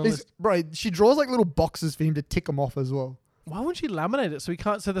is on the list. Bro, she draws like little boxes for him to tick them off as well. Why wouldn't she laminate it so he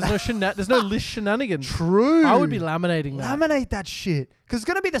can't? So there's no list shenanigans. True. I would be laminating that. Laminate that shit because it's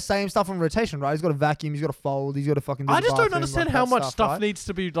gonna be the same stuff on rotation, right? He's got to vacuum, he's got to fold, he's got to fucking. I just don't understand how much stuff needs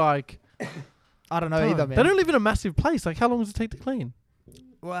to be like. I don't know either, man. They don't live in a massive place. Like, how long does it take to clean?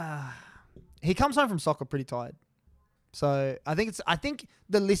 Wow. He comes home from soccer pretty tired, so I think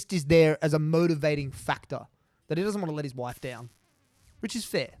the list is there as a motivating factor that he doesn't want to let his wife down, which is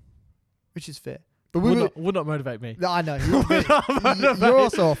fair. But would not motivate me. I know. You're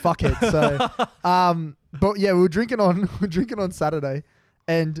also a fuckhead. So, but yeah, we were drinking on Saturday,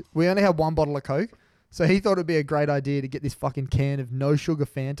 and we only had 1 bottle of Coke. So he thought it'd be a great idea to get this fucking can of no sugar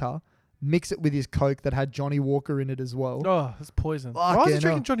Fanta mix it with his Coke that had Johnny Walker in it as well. Oh, that's poison. Fuck Why was yeah, he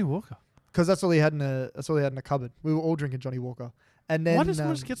drinking no. Johnny Walker? Because that's all he had in the cupboard. We were all drinking Johnny Walker. And then Why doesn't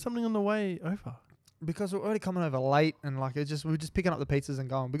someone just get something on the way over? because we're already coming over late and like we were just picking up the pizzas and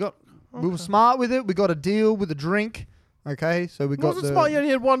going. We were smart with it. We got a deal with a drink. Okay, so we got Wasn't smart. You only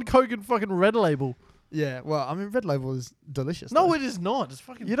had one Coke and fucking Red Label. Yeah, well, I mean, Red Label is delicious. No, though. it is not. It's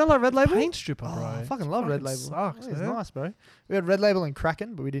fucking. You don't like Red Label? Paint stripper, bro. I fucking love Red Label. Sucks. It's man. nice, bro. We had Red Label and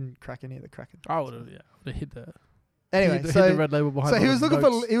Kraken, but we didn't crack any of the Kraken. I would have hit that. Anyway, hit so the Red Label behind. so he was looking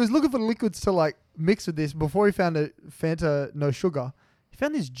notes. for liquids to like mix with this before he found a Fanta no sugar. He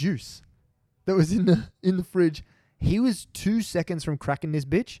found this juice that was in the fridge. He was 2 seconds from cracking this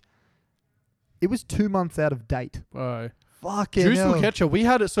bitch. It was 2 months out of date. Bro. Fucking Juice hell. will catch you. We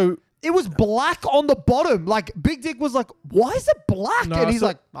had it so. It was black on the bottom. Like Big Dick was like, "Why is it black?" No, and he's so-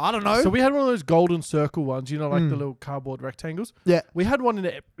 like, "I don't know." So we had one of those golden circle ones, you know, like the little cardboard rectangles. Yeah, We had one in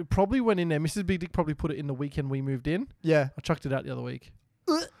there. It probably went in there. Mrs. Big Dick probably put it in the weekend we moved in. yeah. I chucked it out the other week.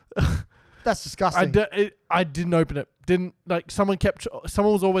 That's disgusting. I didn't open it. Didn't like someone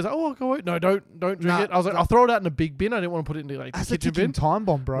was always like, "Oh, go out." No, don't drink Nah, it. I was like, I'll throw it out in a big bin. I didn't want to put it into like That's the a kitchen ticking bin. time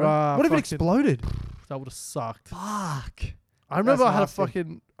bomb, bro. Ah, What if it fucking- exploded? That would have sucked. Fuck. I remember That's I had nasty. a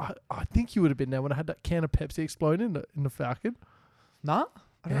fucking. I think you would have been there when I had that can of Pepsi explode in the Falcon. Nah,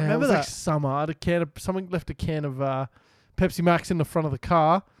 I don't Yeah, remember it was that. like summer. I had a can of someone left a can of Pepsi Max in the front of the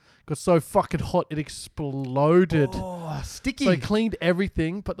car. Got so fucking hot it exploded. Oh, sticky. So I cleaned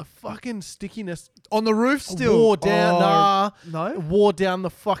everything, but the fucking stickiness on the roof still. wore down. No? It wore down the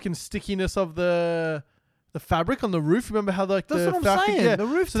fucking stickiness of the fabric on the roof. Remember how That's the what I'm Falcon, saying. yeah. The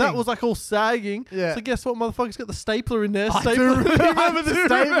roof So that thing. was like all sagging. Yeah. So guess what, motherfuckers got the stapler in there. I do Stapler. remember the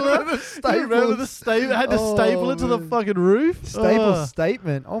stapler. Remember the stapler? I had to staple it to the fucking roof. Staple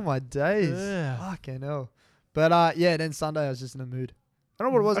statement. Oh my days. Yeah. Fucking hell. But yeah, then Sunday I was just in a mood. I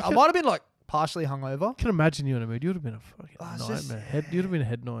don't know what it was. I might have been like partially hungover. I can imagine you in a mood. You would have been a fucking it's just- nightmare. You'd have been a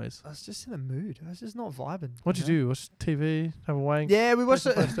head noise. I was just in a mood. I was just not vibing. What'd you do? Watch TV? Have a wank? Yeah, we watched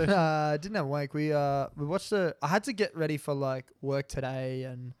it. Play some PlayStation? Didn't have a wank. We watched the. I had to get ready for like work today,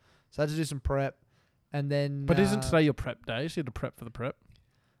 and so I had to do some prep, and then. But isn't today your prep day? So you had to prep for the prep.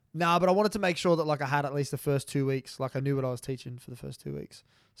 Nah, but I wanted to make sure that like I had at least the first 2 weeks. Like I knew what I was teaching for the first 2 weeks.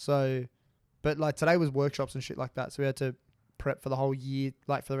 So, but like today was workshops and shit like that. So we had to prep for the whole year,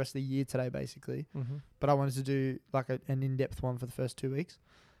 like for the rest of the year today, basically. Mm-hmm. But I wanted to do like an in-depth one for the first 2 weeks,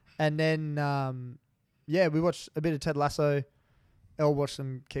 and then yeah, we watched a bit of Ted Lasso. Elle watched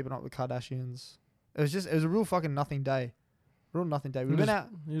some Keeping Up with Kardashians. It was a real fucking nothing day. We went out.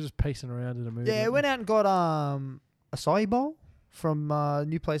 You're just pacing around in a movie. Yeah, went out and got acai bowl from a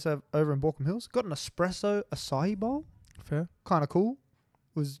new place over in Borkham Hills. Got an espresso acai bowl. Fair. Kind of cool.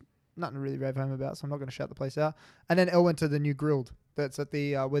 Was nothing to really rave home about, so I'm not going to shout the place out. And then Elle went to the new Grilled that's at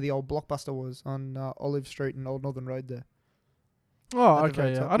the where the old Blockbuster was on Olive Street and Old Northern Road there. Oh, At the very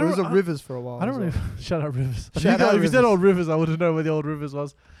okay. Yeah. top. It was at Rivers for a while. I don't as really. well. Shut up, Rivers. Shout out If you said Rivers. Old Rivers, I would have known where the Old Rivers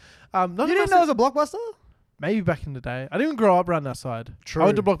was. You didn't know it was a Blockbuster? Maybe back in the day. I didn't grow up around that side. True. I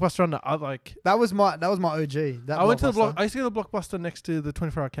went to Blockbuster on the That was my OG. I went to the block. Blockbuster. I used to go to the Blockbuster next to the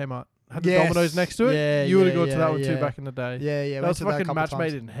 24-hour Kmart. Had the Yes. Domino's next to it. Yeah, you would have yeah, gone to that one too yeah. back in the day. Yeah. That was went to fucking a match couple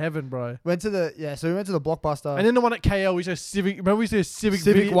made times. in heaven, bro. So we went to the Blockbuster. And then the one at KL, we said Civic. Remember we said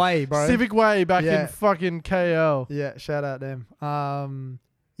Civic Way, bro. Civic Way back Yeah. in fucking KL. Yeah, shout out them.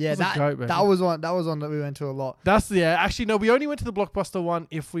 Yeah, That's a goat, man. that was one that we went to a lot. Actually, no, we only went to the Blockbuster one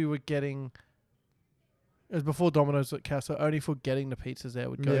if we were getting. It was before Domino's at KL, so only for getting the pizzas there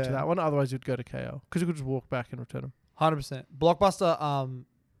would go Yeah. to that one. Otherwise, you'd go to KL because you could just walk back and return them. 100%. Blockbuster.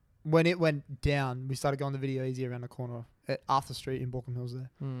 When it went down, we started going the Video Easy around the corner at Arthur Street in Borkham Hills there,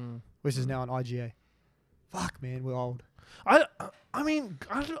 which is now an IGA. Fuck, man, we're old. I mean,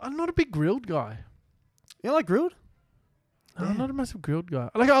 I'm not a big grilled guy. You don't like grilled? I'm not a massive grilled guy.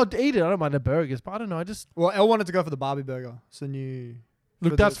 Like, I'll eat it. I don't mind the burgers, but I don't know. I just Well, Elle wanted to go for the Barbie burger. It's the new.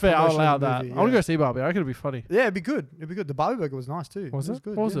 look. for That's the fair. I'll promotion allow of the that. movie, I want to yeah. go see Barbie. I reckon it'd be funny. Yeah, it'd be good. The Barbie burger was nice too. Was It it? was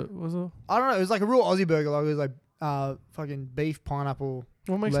good. What was yeah. it? Was it? I don't know. It was like a real Aussie burger. Like it was like fucking beef, pineapple.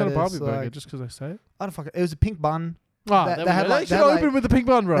 What makes that a lettuce, Barbie burger? like- Just because I say it? I don't fucking. It was a pink bun. Ah, They- there they we had go. like- They they should had open like- with the pink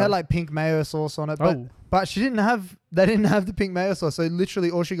bun, bro. They had like pink mayo sauce on it, but she didn't have. They didn't have the pink mayo sauce. So literally,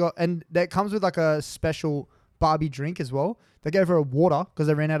 all she got, and that comes with like a special Barbie drink as well. They gave her a water because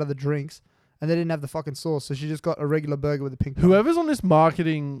they ran out of the drinks, and they didn't have the fucking sauce. So she just got a regular burger with a pink. bun. Whoever's on this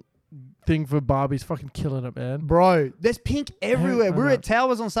marketing thing for Barbie's fucking killing it, man. Bro, there's pink everywhere. I We were know. at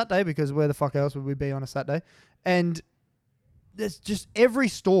Towers on Saturday because where the fuck else would we be on a Saturday? And there's just every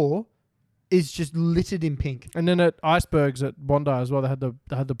store is just littered in pink. And then at Icebergs at Bondi as well, they had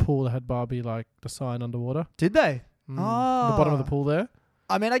the pool that had Barbie like the sign underwater. Did they? The bottom of the pool there.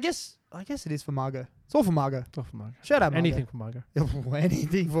 I mean, I guess it is for Margot. It's all for Margot. It's all for Margot. Shout out Margot. Anything for Margot.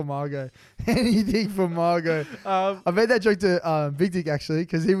 Anything for Margot. Anything for Margot. I made that joke to Big Dick actually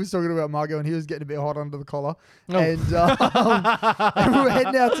because he was talking about Margot and he was getting a bit hot under the collar. Oh. And we were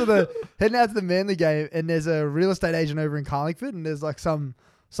heading out to the Manly game and there's a real estate agent over in Carlingford and there's like some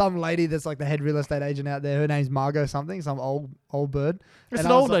lady that's like the head real estate agent out there. Her name's Margot something, some old bird. It's and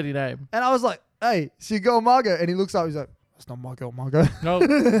an old lady name. And I was like, hey, so you go Margot? And he looks up, he's like, it's not Margot. No.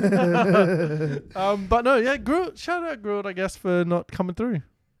 But no, yeah, Grilled. Shout out Grilled, I guess, for not coming through.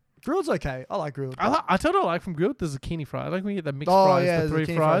 Grilled's okay. I like Grilled. I tell you what I like from Grilled. There's a zucchini fry. I like when you get the mixed fries, the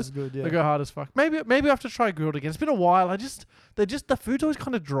 3 fries. Good, yeah. They go hard as fuck. Maybe I have to try Grilled again. It's been a while. The food's always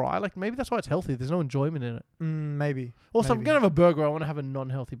kind of dry. Like maybe that's why it's healthy. There's no enjoyment in it. Maybe. Also, I'm gonna have a burger. I want to have a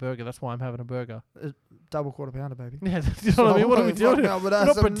non-healthy burger. That's why I'm having a burger. Double quarter pounder, baby. Yeah, you know what I mean? What are we doing? We're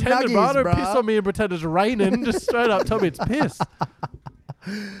not pretending, bro. Don't piss on me and pretend it's raining. Just straight up tell me it's piss.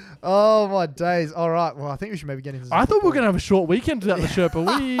 Oh my days! All right, well I think we should maybe get into. I thought we were gonna have a short weekend without the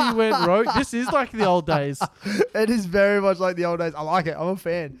Sherpa. We went rogue. This is like the old days. It is very much like the old days. I like it. I'm a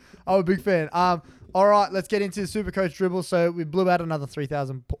fan. I'm a big fan. All right, let's get into the Supercoach dribble. So we blew out another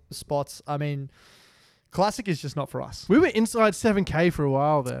 3,000 spots. I mean, Classic is just not for us. We were inside 7K for a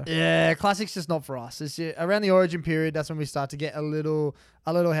while there. Yeah, Classic's just not for us. It's around the Origin period. That's when we start to get a little.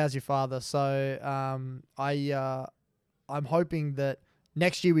 How's your father? So I'm hoping that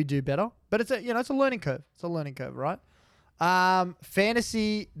next year we do better, but it's a learning curve. It's a learning curve, right?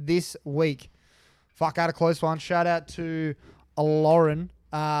 Fantasy this week. Fuck, I had a close one. Shout out to Lauren.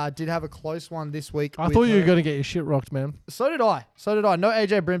 Did have a close one this week. I thought you were going to get your shit rocked, man. So did I. No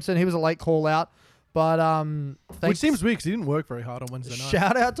AJ Brimson. He was a late call out, but which seems weird because he didn't work very hard on Wednesday night.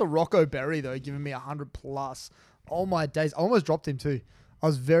 Shout out to Rocco Berry though, giving me 100 plus. Oh my days! I almost dropped him too. I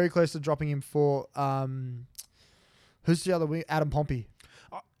was very close to dropping him for who's the other wing? Adam Pompey.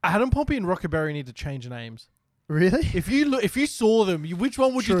 Adam Pompey and Rocco Berry need to change names. Really? If you saw them, which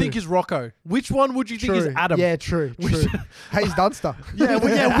one would you think is Rocco? Which one would you think is Adam? Yeah, true. Hayes Dunster. Yeah,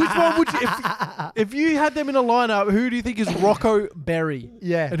 which one would you... If you had them in a lineup, who do you think is Rocco Berry?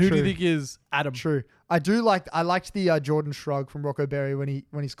 Yeah, and who do you think is Adam? True. I liked the Jordan shrug from Rocco Berry when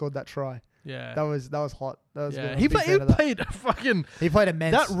he scored that try. Yeah, that was hot. That was good. He played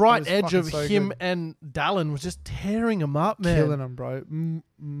immense. That right edge of him good. And Dallin was just tearing him up, man. Killing him, bro.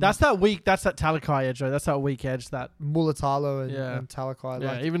 That's that Talakai edge, though. That's that weak edge. That Mulatalo and Talakai.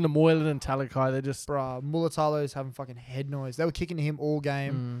 Yeah, even the Moylan and Talakai, they just... Bruh, Mulatalo's having fucking head noise. They were kicking him all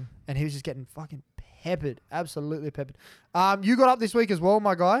game, and he was just getting fucking peppered. Absolutely peppered. You got up this week as well,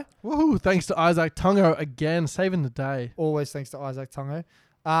 my guy. Woohoo! Thanks to Isaac Tungo again, saving the day. Always thanks to Isaac Tungo.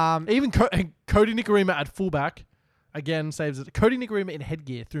 Even Cody Nikorima at fullback again saves it. Cody Nikorima in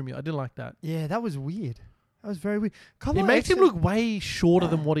headgear threw me. I didn't like that. Yeah, that was weird. That was very weird. It makes him look way shorter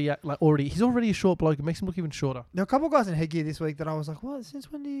than what he already. He's already a short bloke. It makes him look even shorter. There were a couple of guys in headgear this week that I was like, "What?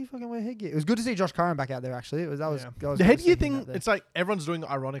 Since when do you fucking wear headgear?" It was good to see Josh Curran back out there. Actually, that was the headgear thing. It's like everyone's doing it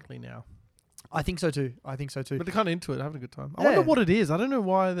ironically now. I think so too. But they're kind of into it, having a good time. I wonder what it is. I don't know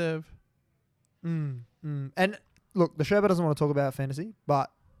why they've. And look, the Sherpa doesn't want to talk about fantasy,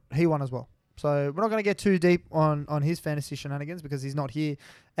 but he won as well. So we're not going to get too deep on his fantasy shenanigans because he's not here.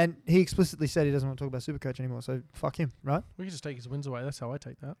 And he explicitly said he doesn't want to talk about Supercoach anymore. So fuck him, right? We can just take his wins away. That's how I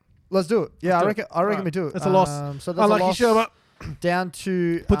take that. Let's do it. Yeah, I reckon we do it. That's a loss. So that's unlucky Sherpa. Down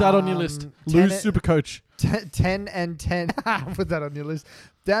to... Put that on your list. Lose Supercoach. 10 and 10. Put that on your list.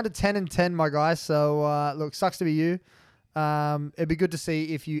 Down to 10 and 10, my guy. So, look, sucks to be you. It'd be good to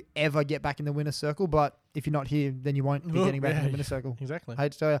see if you ever get back in the winner's circle, but if you're not here, then you won't be getting back in the winner's circle. Exactly. I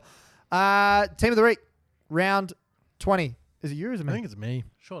hate to tell you. Team of the week, round 20. Is it you or is it me? I think it's me.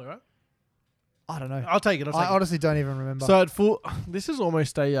 Surely, right? I don't know. I'll take it. I honestly don't even remember. So this is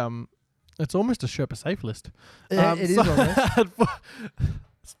almost it's almost a Sherpa safe list. It is almost.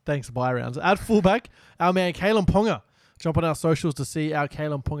 Thanks to buy rounds. At fullback, our man Kalen Ponga. Jump on our socials to see our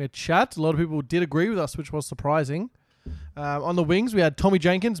Kalen Ponga chat. A lot of people did agree with us, which was surprising. On the wings, we had Tommy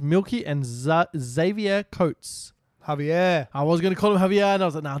Jenkins, Milky, and Xavier Coates. Javier. I was going to call him Javier, and I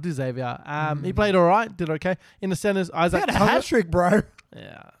was like, nah, I'll do Xavier. He played all right, did okay. In the centers, Isaac. He had a hat trick, bro.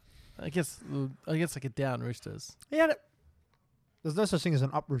 Yeah. I guess like a down Roosters. He had it. There's no such thing as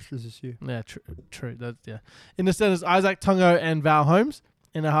an up Roosters this year. Yeah, true. In the centers, Isaac Tungo and Val Holmes.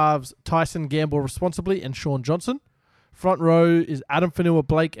 In the halves, Tyson Gamble responsibly and Sean Johnson. Front row is Adam Fanua,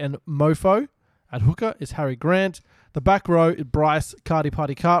 Blake, and Mofo. At hooker is Harry Grant. The back row is Bryce Cardi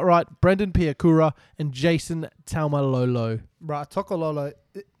Party Cartwright, Brendan Piakura, and Jason Taumalolo. Right, Tokololo.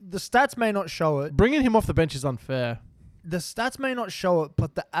 The stats may not show it. Bringing him off the bench is unfair. The stats may not show it,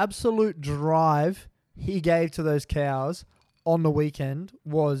 but the absolute drive he gave to those cows on the weekend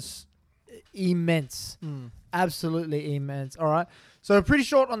was immense. Absolutely immense. All right. So pretty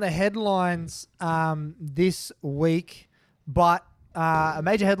short on the headlines this week, but a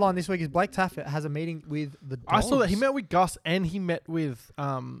major headline this week is Blake Taffet has a meeting with the Dogs. I saw that he met with Gus and he met with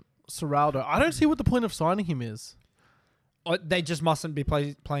Serraldo. I don't see what the point of signing him is. They just mustn't be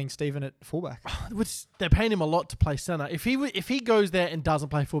playing Stephen at fullback. Which they're paying him a lot to play centre. If he goes there and doesn't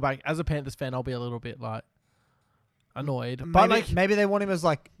play fullback, as a Panthers fan, I'll be a little bit like annoyed. Maybe they want him as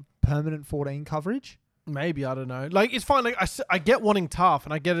like permanent 14 coverage. Maybe, I don't know. Like, it's fine. Like, I get wanting tough,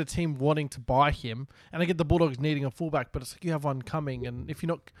 and I get a team wanting to buy him, and I get the Bulldogs needing a fullback, but it's like you have one coming, and if you're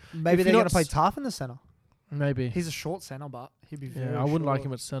not... Maybe they're going to play Taff in the centre. Maybe. He's a short centre, but he'd be very I wouldn't short. like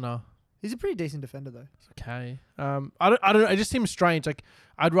him at centre. He's a pretty decent defender, though. It's okay. I don't know. It just seems strange. Like,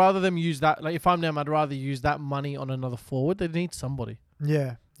 I'd rather them use that... Like, if I'm them, I'd rather use that money on another forward. They need somebody.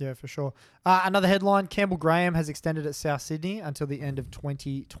 Yeah, for sure. Another headline, Campbell Graham has extended at South Sydney until the end of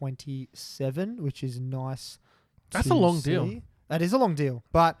 2027, which is nice. That's a long deal. That is a long deal.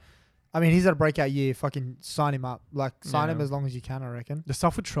 But, I mean, he's had a breakout year. Fucking sign him up. Like, sign him as long as you can, I reckon. The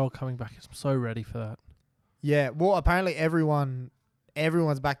stuff with Troll coming back, I'm so ready for that. Yeah, well, apparently everyone's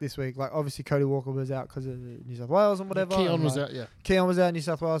back this week. Like, obviously, Cody Walker was out because of New South Wales and whatever. Keon was out, yeah. Keon was out in New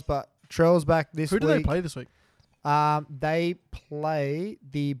South Wales, but Trell's back this week. Who do they play this week? They play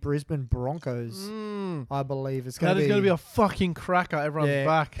the Brisbane Broncos, I believe. It's That is going to be a fucking cracker. Everyone's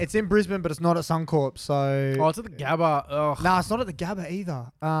back. It's in Brisbane, but it's not at Suncorp. So it's at the Gabba. Ugh. No, it's not at the Gabba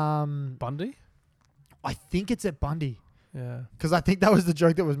either. Bundy? I think it's at Bundy. Yeah. Because I think that was the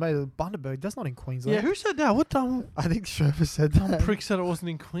joke that was made of Bundaberg. That's not in Queensland. Yeah, who said that? What dumb... I think Sherpa said Dumb that. prick said it wasn't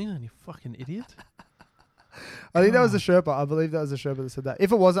in Queensland, you fucking idiot. I think that was the Sherpa. I believe that was the Sherpa that said that.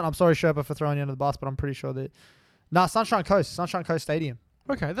 If it wasn't, I'm sorry, Sherpa, for throwing you under the bus, but I'm pretty sure that... Sunshine Coast Stadium.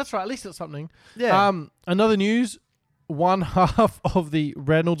 Okay, that's right. At least it's something. Yeah. Another news, one half of the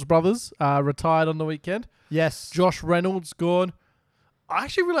Reynolds brothers retired on the weekend. Yes. Josh Reynolds gone. I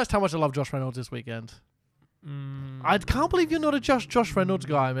actually realised how much I love Josh Reynolds this weekend. I can't believe you're not a Josh Reynolds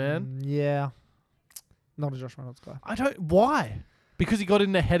guy, man. Yeah. Not a Josh Reynolds guy. Why? Because he got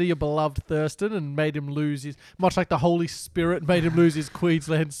in the head of your beloved Thurston and made him lose his... Much like the Holy Spirit made him lose his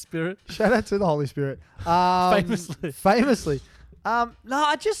Queensland spirit. Shout out to the Holy Spirit. Famously. No,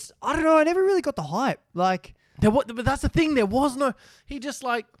 I don't know. I never really got the hype. Like... But that's the thing. There was no...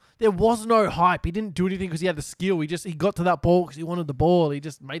 There was no hype. He didn't do anything because he had the skill. He got to that ball because he wanted the ball. He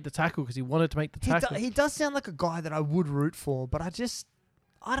just made the tackle because he wanted to make the tackle. He does sound like a guy that I would root for, but I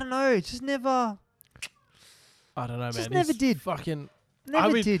don't know. It just never... I don't know, man. Just never did.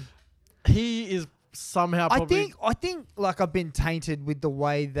 Never did. He is somehow probably... I think like I've been tainted with the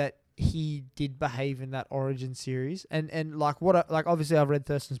way that he did behave in that Origin series, and like obviously I've read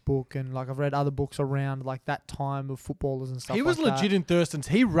Thurston's book and like I've read other books around like that time of footballers and stuff. He was like legit that. in Thurston's.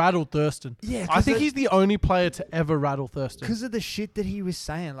 He rattled Thurston. Yeah, I think he's the only player to ever rattle Thurston because of the shit that he was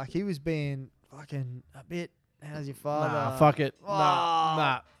saying. Like he was being fucking a bit. How's your father? Nah, fuck it. Oh.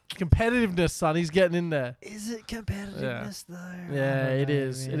 Nah. Competitiveness, son. He's getting in there. Is it competitiveness though? Yeah, it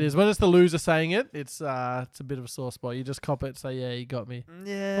is. Man. It is. When it's the loser saying it, it's a bit of a sore spot. You just cop it, say, yeah, you got me.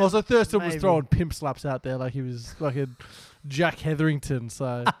 Yeah. Also, Thurston was throwing pimp slaps out there like he was fucking Jack Hetherington.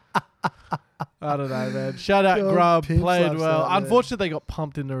 So I don't know, man. Shout out Grub, played well. Unfortunately, they got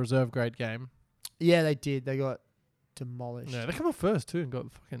pumped in the reserve grade game. Yeah, they did. They got demolished. Yeah, they come up first too and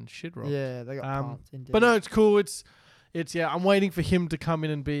got fucking shit rocked. Yeah, they got pumped. Indeed. But no, it's cool. It's I'm waiting for him to come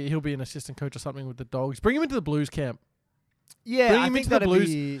in and he'll be an assistant coach or something with the Dogs. Bring him into the Blues camp. Yeah, bring him into the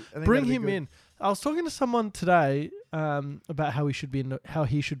Blues. Bring him in. I was talking to someone today about how he should be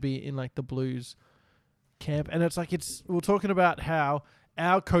in like the Blues camp, and it's like we're talking about how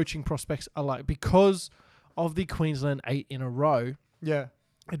our coaching prospects are like because of the Queensland 8 in a row. Yeah,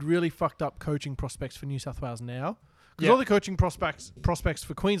 it really fucked up coaching prospects for New South Wales now. Because all the coaching prospects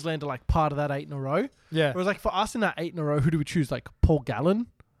for Queensland are like part of that 8 in a row. Yeah. Whereas like for us in that 8 in a row, who do we choose? Like Paul Gallen?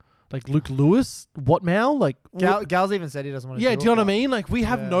 Like Luke Lewis? Watmow? Like Gal's even said he doesn't want to do you know what I mean? Like we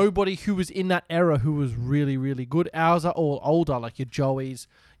have nobody who was in that era who was really, really good. Ours are all older, like your Joeys,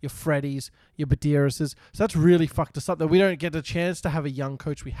 your Freddies, your Badirases. So that's really fucked us up that we don't get a chance to have a young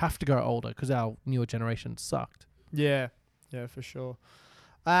coach. We have to go older because our newer generation sucked. Yeah. Yeah, for sure.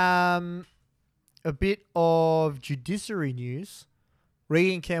 A bit of judiciary news.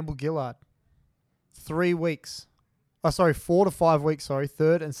 Regan Campbell-Gillard, 3 weeks. 4 to 5 weeks,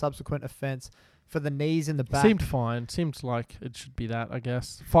 third and subsequent offence for the knees in the back. Seemed fine. Seems like it should be that, I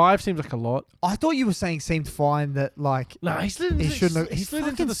guess. 5 seems like a lot. I thought you were saying seemed fine that like... No, he slid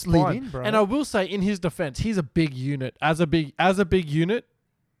into the spine. In, bro. And I will say, in his defence, he's a big unit. As a big unit,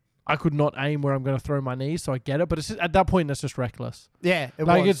 I could not aim where I'm going to throw my knees, so I get it. But it's just, at that point, that's just reckless. Yeah, it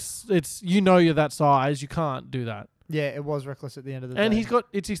like was. it's you're that size, you can't do that. Yeah, it was reckless at the end of the day. And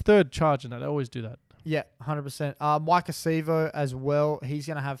it's his third charge in that. They always do that. Yeah, 100%. Mike Acevo as well. He's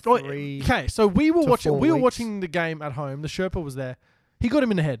going to have 3. Okay, so we were weeks. watching the game at home. The Sherpa was there. He got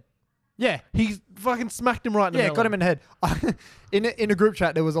him in the head. Yeah. He fucking smacked him right in the middle. Yeah, got him in the head. in a group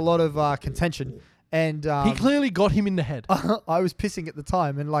chat, there was a lot of contention. And he clearly got him in the head. I was pissing at the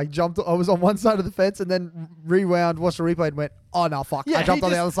time and jumped. I was on one side of the fence and then rewound, watched the replay and went, oh, no, fuck. Yeah, I jumped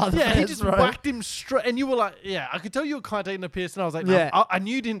on the other side of the fence. Yeah, he just whacked him straight. And you were like, I could tell you were kind of taking the piss. And I was like, no, I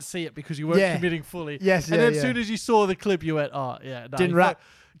knew you didn't see it because you weren't committing fully. Yes, and then as soon as you saw the clip, you went, oh, yeah. No, didn't rap.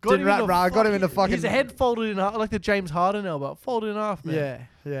 Got him in the fucking... His head folded in half, like the James Harden elbow. Folded in half, man.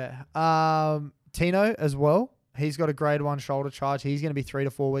 Yeah. Tino as well. He's got a grade 1 shoulder charge. He's going to be 3 to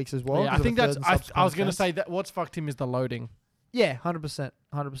 4 weeks as well. Yeah, I think that's... I was going to say that what's fucked him is the loading. Yeah, 100%.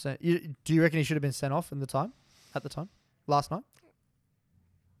 100%. Do you reckon he should have been sent off at the time? Last night?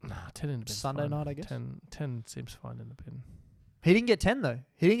 Nah, 10 in the bin. Sunday night, I guess. 10 seems fine in the bin. He didn't get 10 though.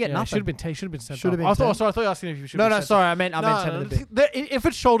 He didn't get nothing. Should have been 10. Should have been sent off. I thought you were asking if you should. No, sorry. I meant 10 in the bin. If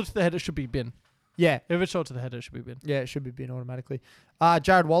it's shoulder to the head, it should be bin. Yeah. If it's shoulder to the head, it should be bin. Yeah, it should be bin automatically.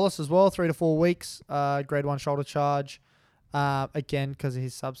 Jared Wallace as well, 3 to 4 weeks. Grade 1 shoulder charge. Again, because of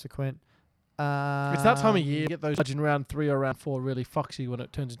his subsequent. It's that time of year. You get those in round 3 or round 4 really fucks you when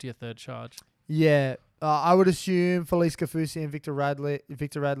it turns into your third charge. Yeah. I would assume Felice Kafusi and Victor Radley and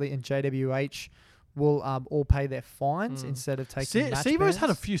JWH will all pay their fines instead of taking match Sivo's bans. had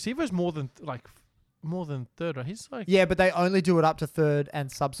a few. Sivo's more than third, right? He's like... Yeah, but they only do it up to third and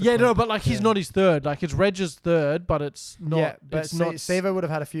subsequent. Yeah, no, but he's not his third. Like, it's Reg's third, but it's not... Yeah, but Sivo would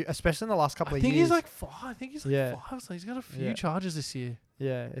have had a few, especially in the last couple of years. I think he's like 5. So he's got a few charges this year.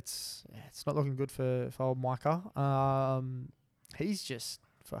 Yeah, it's not looking good for old Micah. He's just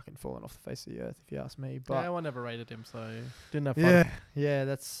fucking falling off the face of the earth, if you ask me. But I never rated him, so didn't have fun. Yeah,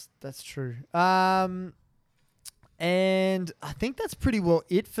 that's true. And I think that's pretty well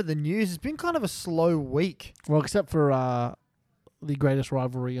it for the news. It's been kind of a slow week. Well, except for the greatest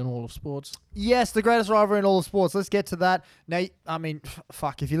rivalry in all of sports. Yes, the greatest rivalry in all of sports. Let's get to that. Now, I mean,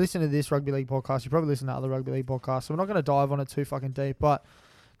 fuck, if you listen to this rugby league podcast, you probably listen to other rugby league podcasts, so we're not going to dive on it too fucking deep, but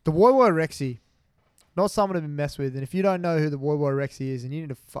the Woy Rexy, not someone to be messed with, and if you don't know who the Woy Rexy is, then you need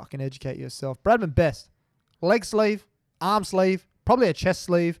to fucking educate yourself. Bradman Best, leg sleeve, arm sleeve, probably a chest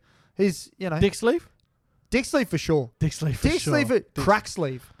sleeve. He's, Dick sleeve? Dick sleeve for sure. Dick sleeve for sure. Crack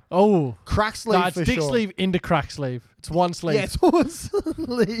sleeve. Oh. Crack sleeve it's for dick sure. sleeve into crack sleeve. It's one sleeve. Yeah, it's one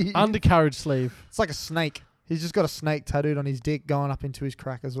sleeve. Undercarriage sleeve. It's like a snake. He's just got a snake tattooed on his dick going up into his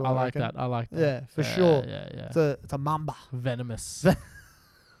crack as well. I like that. Yeah, for sure. Yeah. It's a mamba. Venomous.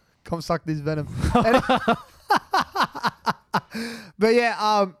 Come suck this venom. But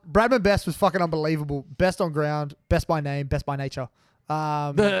yeah, Bradman Best was fucking unbelievable. Best on ground, best by name, best by nature.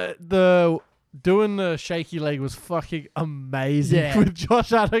 The doing the shaky leg was fucking amazing with Josh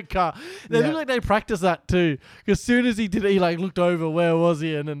Adokar. They look like they practiced that too. Because as soon as he did it, he looked over, where was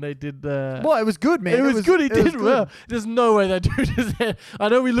he? And then they did the... Well, it was good, man. It was good. He did well. There's no way that dude is there. I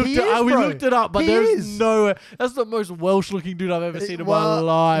know we looked it up, but there's no way. That's the most Welsh looking dude I've ever seen in my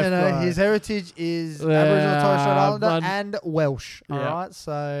life. His heritage is Aboriginal and Torres Strait Islander and Welsh. All right,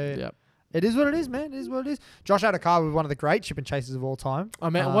 so... Yep. It is what it is, man. It is what it is. Josh Adokar was one of the great chip and chasers of all time. I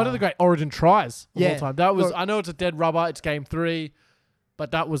mean, one of the great Origin tries of all time. That was. I know it's a dead rubber. It's game 3,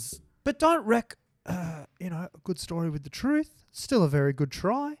 but that was. But don't wreck, a good story with the truth. Still a very good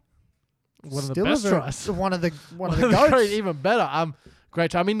try. One of the best tries. One of the goats. Even better.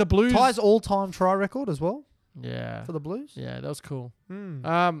 Great try. I mean, the Blues. Ty's all-time try record as well. Yeah. For the Blues. Yeah, that was cool.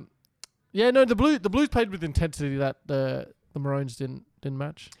 The Blues played with intensity that the Maroons didn't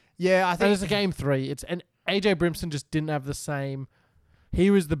match. Yeah, I think and it's a game 3. And AJ Brimson just didn't have the same. He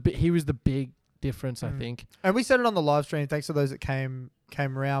was the big difference, I think. And we said it on the live stream. Thanks to those that came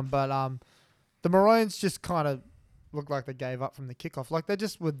around. But the Maroons just kind of looked like they gave up from the kickoff. Like they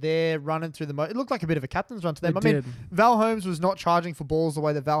just were there running through it looked like a bit of a captain's run to them. I mean, Val Holmes was not charging for balls the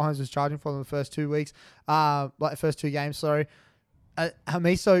way that Val Holmes was charging for them the first 2 weeks. First 2 games. Sorry.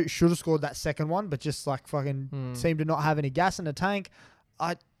 Hamiso should have scored that second one, but just fucking seemed to not have any gas in the tank.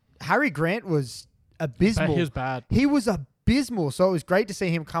 Harry Grant was abysmal. He was bad. He was abysmal. So it was great to see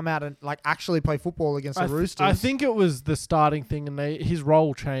him come out and actually play football against the Roosters. I think it was the starting thing, and his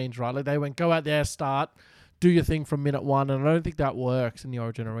role changed, right? Like they went, go out there, start, do your thing from minute 1, and I don't think that works in the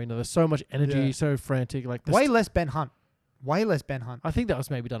Origin arena. There's so much energy, so frantic. Way less Ben Hunt. I think that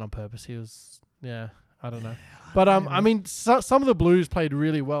was maybe done on purpose. He was, I don't know. But I mean, some of the Blues played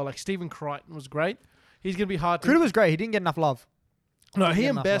really well. Like Stephen Crichton was great. He's going to be hard to... Crichton was great. He didn't get enough love. No, he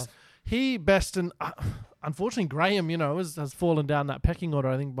and Best and unfortunately Graham, has fallen down that pecking order.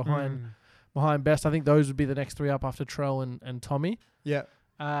 I think behind Best. I think those would be the next three up after Trell and Tommy. Yeah.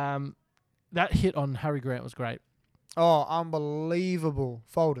 That hit on Harry Grant was great. Oh, unbelievable!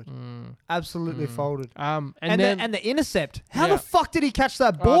 Folded, absolutely folded. And the intercept. How the fuck did he catch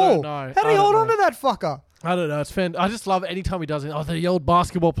that ball? I don't know. How did he hold on to that fucker? I don't know. It's I just love anytime he does it. Oh, the old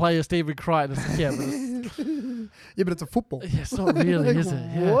basketball player Stephen Crichton. But it's a football. Yeah, it's not really, is it?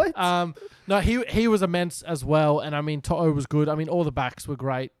 Yeah. What? No, he was immense as well, and I mean To'o was good. I mean all the backs were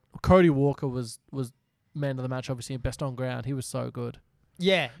great. Cody Walker was man of the match, obviously, and best on ground. He was so good.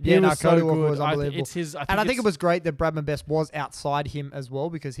 Cody Walker was unbelievable. I think it was great that Bradman Best was outside him as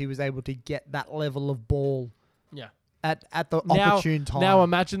well because he was able to get that level of ball. Yeah. At the opportune time. Now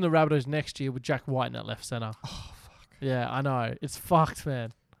imagine the Rabbitohs next year with Jack White in that left centre. Oh fuck. Yeah, I know. It's fucked,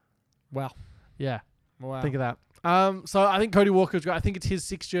 man. Wow. Yeah. Wow. Think of that. So I think Cody Walker's great. I think it's his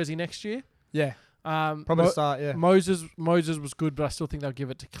 6th jersey next year. Yeah. Probably start. Yeah. Moses was good, but I still think they'll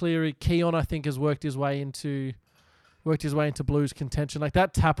give it to Cleary. Keon, I think, has worked his way into Blues contention. Like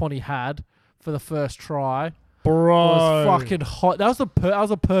that tap on he had for the first try, was fucking hot. That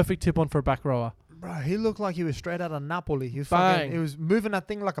was a perfect tip on for a back rower. Bro, he looked like he was straight out of Napoli. He was moving that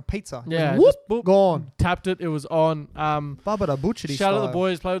thing like a pizza. Yeah, whoop, gone. Tapped it. It was on. Barbara Butchery shout out the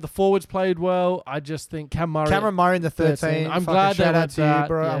boys. The forwards played well. I just think Cameron Murray in the 13. I'm glad shout out to you,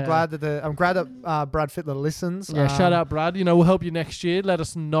 bro. Yeah. I'm glad that Brad Fittler listens. Yeah, shout out Brad. We'll help you next year. Let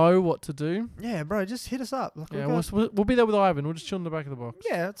us know what to do. Yeah, bro, just hit us up. We'll be there with Ivan. We'll just chill in the back of the box.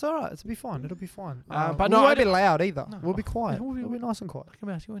 Yeah, it's all right. It'll be fine. But we won't be loud either. No, we'll be quiet. We'll be nice and quiet. Come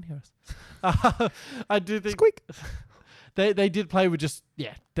out. You won't hear us. I do think. Squeak. They did play with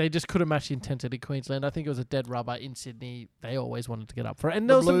they just couldn't match the intensity Queensland. I think it was a dead rubber in Sydney. They always wanted to get up for it. And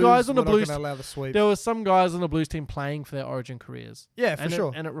there were some guys on the Blues. There were some guys on the Blues team playing for their Origin careers. Yeah, for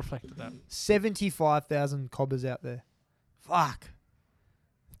sure. And it reflected that. 75,000 cobbers out there. Fuck.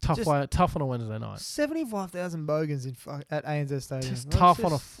 Tough on a Wednesday night. 75,000 bogans at ANZ Stadium. Just tough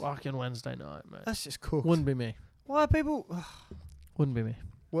on a fucking Wednesday night, mate. That's just cooked. Wouldn't be me. Why people? Wouldn't be me.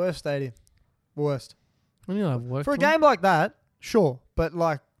 Worst stadium. Worst. Well, you know, I've worked for a game like that, sure, but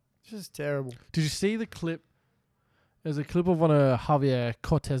just terrible. Did you see the clip? There's a clip of one of Javier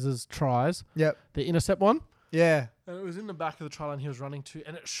Cortez's tries. Yep. The intercept one. Yeah. And it was in the back of the try line he was running to,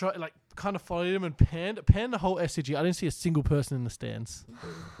 and it shot kind of followed him and panned the whole SCG. I didn't see a single person in the stands.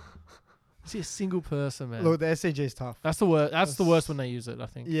 See a single person, man. Look, the SCG is tough. That's the worst. That's the worst when they use it, I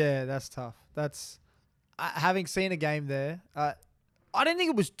think. Yeah, that's tough. That's having seen a game there. I didn't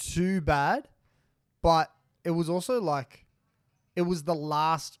think it was too bad. But it was also it was the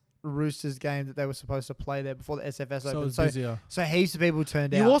last Roosters game that they were supposed to play there before the SFS opened. So heaps of people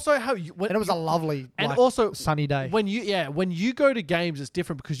turned out. You also have, and it was a lovely and also sunny day. When you go to games, it's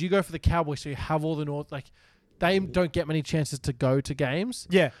different because you go for the Cowboys, so you have all the North. They don't get many chances to go to games.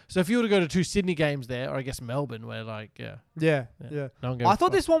 Yeah. So if you were to go to 2 Sydney games there, or I guess Melbourne, where yeah. No one I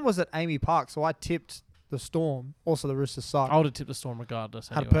thought this one was at Amy Park, so I tipped the Storm. Also, the Roosters suck. I would have tipped the Storm regardless.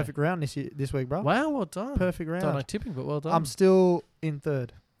 Had a perfect round this week, bro. Wow, well done. Perfect round. Don't know tipping, but well done. I'm still in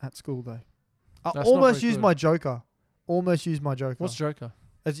 3rd at school though. I almost used my joker. What's joker?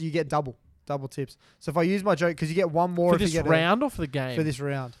 As you get double tips. So if I use my joker, because you get one more for this round or for the game? For this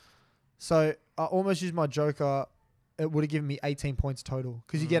round. So I almost used my joker. It would have given me 18 points total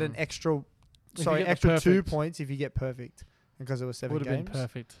because you get an extra 2 points if you get perfect. Because it was 7 games. Would have been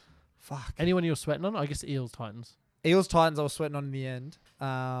perfect. Fuck. Anyone you were sweating on? I guess Eels Titans. Eels Titans I was sweating on in the end.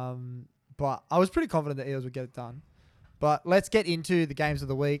 But I was pretty confident that Eels would get it done. But let's get into the games of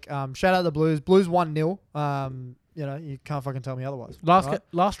the week. Shout out the Blues. Blues 1-0. You can't fucking tell me otherwise.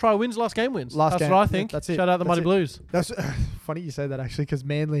 Last try wins, last game wins. That's game. what I think. Yeah, that's it. Shout out the Mighty Blues. That's funny you say that actually because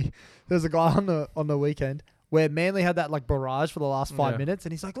Manly, there's a guy on the weekend where Manly had that barrage for the last 5 minutes,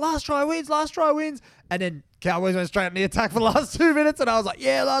 and he's like, last try wins, and then Cowboys went straight in the attack for the last 2 minutes, and I was like,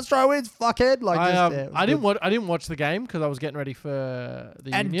 yeah, last try wins, fuckhead. I didn't watch the game because I was getting ready for the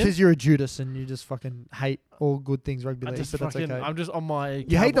Union. And because you're a Judas and you just fucking hate all good things rugby league, so that's okay. I'm just on my...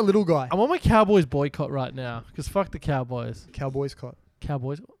 You hate the little guy. I'm on my Cowboys boycott right now because fuck the Cowboys. Cowboys-cott.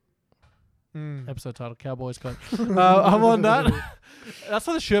 Cowboys... Episode title, Cowboys-cott. I'm on that. That's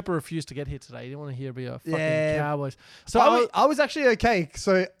why the Sherpa refused to get here today. He didn't want to hear about fucking Cowboys. So I was actually okay.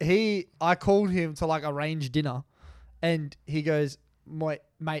 So I called him to arrange dinner, and he goes, mate,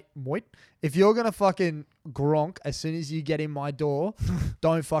 if you're gonna fucking gronk as soon as you get in my door,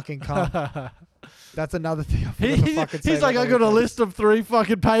 don't fucking come. That's another thing I forgot to fucking say. He's like, I got a list of 3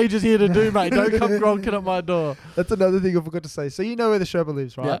 fucking pages here to do, mate. Don't come gronking at my door. That's another thing I forgot to say. So you know where the Sherpa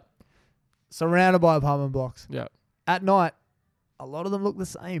lives, right? Yeah. Surrounded by apartment blocks. Yeah. At night, a lot of them look the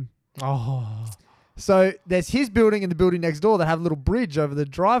same. Oh. So there's his building and the building next door that have a little bridge over the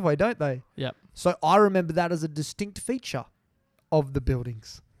driveway, don't they? Yep. So I remember that as a distinct feature of the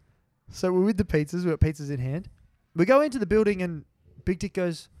buildings. So we're with the pizzas. We've got pizzas in hand. We go into the building and Big Dick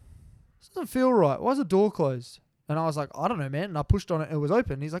goes, "This doesn't feel right. Why is the door closed?" And I was like, "I don't know, man." And I pushed on it and it was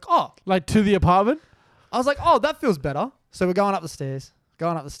open. And he's like, "Oh." Like to the apartment? I was like, "Oh, that feels better." So we're going up the stairs. And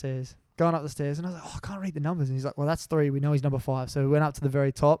I was like, "Oh, I can't read the numbers." And he's like, "Well, that's 3. We know he's number 5. So we went up to the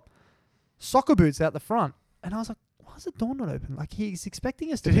very top. Soccer boots out the front. And I was like, "Why is the door not open?" Like, he's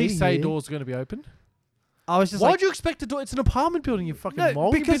expecting us to Did be he say here. doors are going to be open? I was just Why like... would you expect a door? It's an apartment building, you fucking No,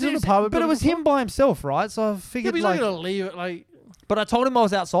 mole. because You've been to it was, an apartment but it building was before? him by himself, right? So I Yeah, figured but he's like... not going to leave it, like... But I told him I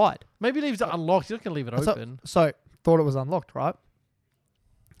was outside. Maybe he leaves it unlocked. He's not going to leave it open. So thought it was unlocked, right?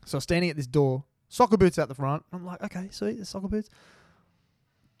 So I was standing at this door, soccer boots out the front. I'm like, okay, sweet, the soccer boots.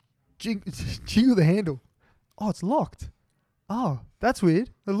 Jingle the handle. Oh, it's locked. Oh, that's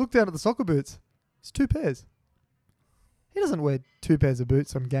weird. I look down at the soccer boots. It's 2 pairs. He doesn't wear 2 pairs of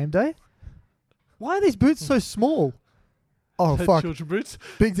boots on game day. Why are these boots so small? Oh, fuck. Children boots.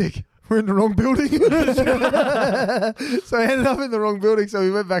 Big Dick. We're in the wrong building. So I ended up in the wrong building. So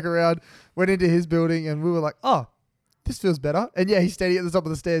we went back around, went into his building, and we were like, "Oh, this feels better." And yeah, he's standing at the top of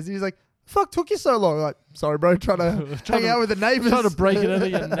the stairs. He's like, "Fuck, took you so long?" I'm like, "Sorry, bro, trying to hang out with the neighbors." Trying to break it into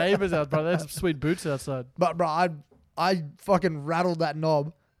your neighbors out, bro. They had some sweet boots outside. But bro, I fucking rattled that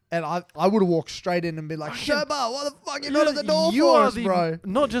knob. And I would have walked straight in and been like, "Sherba, why the fuck you not at the door You for are us, the, bro?"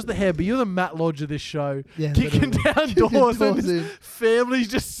 not just the hair, but you're the Matt Lodge of this show. Yeah, kicking literally. down doors and doors in. his family's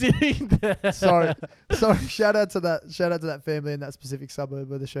just sitting there. Sorry. Shout out to that family in that specific suburb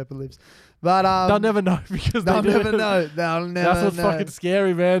where the Sherpa lives. But They'll never know because they'll they do never it. know. They'll never That's what's know. fucking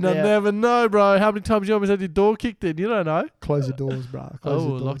scary, man. They'll Yeah. never know, bro. How many times you almost had your door kicked in? You don't know. Close the doors, bro. Close the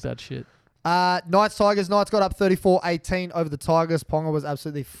doors. Lock that shit. Knights Tigers. Knights got up 34-18 over the Tigers. Ponga was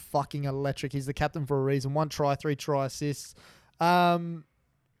absolutely fucking electric. He's the captain for a reason. 1 try, 3 try assists. I'm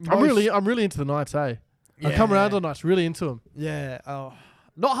really into the Knights, eh? I come around on Knights, really into them. Yeah. Oh.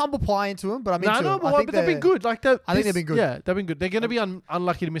 Not humble pie into him, but I'm into him. But they've been good. Like I think they've been good. Yeah, they've been good. They're going to be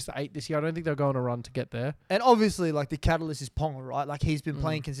unlucky to miss the 8 this year. I don't think they'll go on a run to get there. And obviously, like, the catalyst is Ponga, right? Like, he's been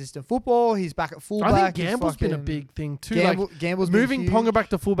playing consistent football. He's back at fullback. I think Gamble's been a big thing too. Gamble's moving been Ponga back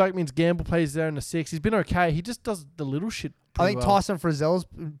to fullback means Gamble plays there in the 6. He's been okay. He just does the little shit. I think well. Tyson Frizzell's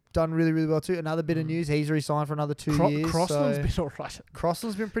done really, really well too. Another bit of news: he's re-signed for another 2 years. Crossland's been all right.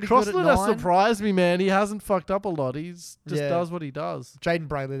 Crossland's been pretty good at Crossland 9. has surprised me, man. He hasn't fucked up a lot. He's just does what he does. Jaden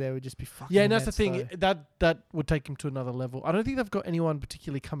Brayley there would just be fucking. Yeah, and that's the immense, thing. though. That would take him to another level. I don't think they've got anyone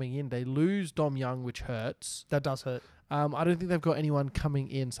particularly coming in. They lose Dom Young, which hurts. That does hurt. I don't think they've got anyone coming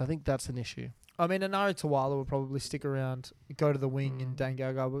in, so I think that's an issue. I mean, Anari Tawala will probably stick around, go to the wing in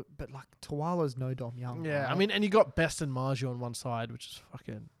Dangaga, but like Tawala's no Dom Young. Yeah, right? I mean, and you got Best and Marju on one side, which is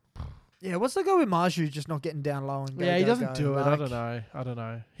fucking... Yeah, what's the go with Marju just not getting down low and go, he go, doesn't go? do it. Like, I don't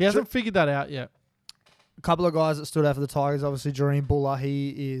know. He hasn't figured that out yet. A couple of guys that stood out for the Tigers, obviously Jareen Buller, he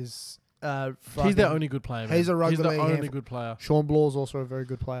is... he's their only good player, man. He's a rugby He's the league only handful. good player. Sean Blaw's also a very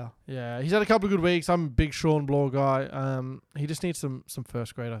good player. Yeah, he's had a couple of good weeks. I'm a big Sean Blaw guy. He just needs some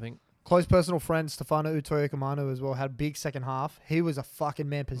first grade, I think. Close personal friend Stefano Utoya Kamanu as well had a big second half. He was a fucking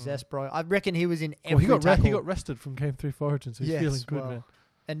man possessed, bro. I reckon he was in every tackle. He got rested from Game 3 for Origin, so he's feeling good, man.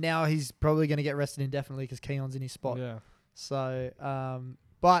 And now he's probably going to get rested indefinitely because Keon's in his spot. Yeah. So,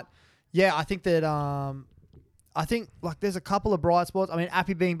 but yeah, I think that like there's a couple of bright spots. I mean,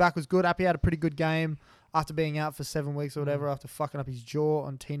 Appy being back was good. Appy had a pretty good game after being out for 7 weeks or whatever, after fucking up his jaw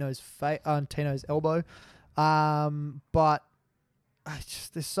on Tino's elbow. But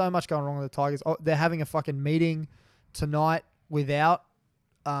there's so much going wrong with the Tigers. Oh, they're having a fucking meeting tonight without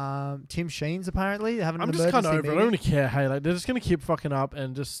Tim Sheens, apparently. They're having an I'm just kind of emergency over it. I meeting. don't really care. Hey, like they're just gonna keep fucking up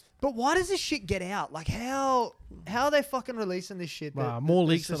and just. But why does this shit get out? Like, how are they fucking releasing this shit? More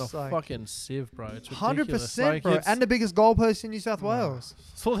leaks than a like fucking sieve, bro. It's ridiculous. 100%, bro. And the biggest goalpost in New South Wales.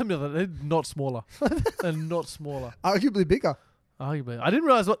 Saw them the other. They're not smaller. They're not smaller. Arguably bigger. Arguably, I didn't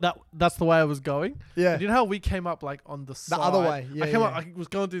realize that's the way I was going. Yeah. And you know how we came up like on the side? other way. Yeah, I came up. I was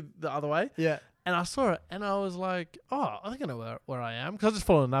going through the other way. Yeah. And I saw it, and I was like, "Oh, I think I know where I am," because I was just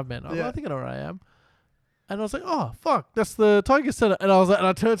following Navman. I think I know where I am. And I was like, "Oh, fuck, that's the Tiger Center." And I was like, and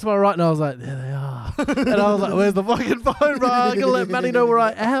I turned to my right, and I was like, "There they are." And I was like, "Where's the fucking phone, bro? I'm gonna let Manny know where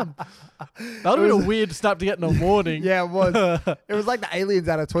I am." That would have been a weird snap to get in the morning. Yeah, it was. It was like the aliens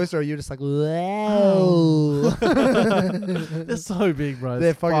out of Toy Story. You're just like, wow. They're so big, bro.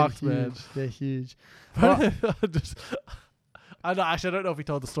 They're It's fucking fucked, huge. man. They're huge. I don't know if he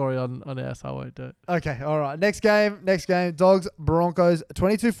told the story on air, so I won't do it. Okay, all right. Next game. Dogs, Broncos,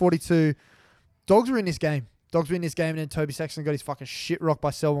 22-42. Dogs were in this game. Dogs win this game, and then Toby Sexton got his fucking shit rocked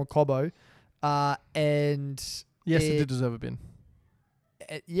by Selwyn Cobbo. And yes, it did deserve a bin.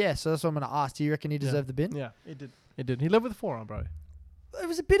 Yeah, so that's what I'm going to ask. Do you reckon he deserved the bin? Yeah, it did. It did. He led with the forearm, bro. It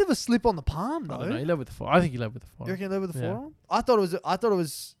was a bit of a slip on the palm, though. I don't know. He led with the forearm. I think he led with the forearm. You reckon he led with the forearm? I thought it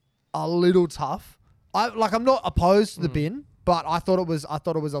was a little tough. I'm not opposed to the bin, but I thought it was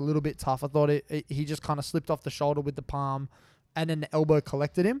a little bit tough. I thought he just kind of slipped off the shoulder with the palm, and then the elbow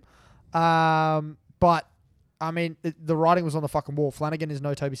collected him. But I mean, the writing was on the fucking wall. Flanagan is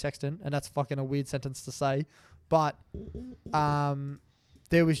no Toby Sexton, and that's fucking a weird sentence to say. But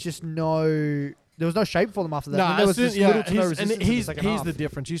there was just no shape for them after that. Nah, there was just little to no resistance in the second he's half. the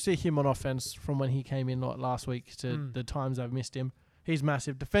difference. You see him on offense from when he came in last week to the times I've missed him. He's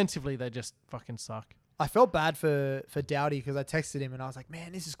massive. Defensively, they just fucking suck. I felt bad for Dowdy because I texted him and I was like,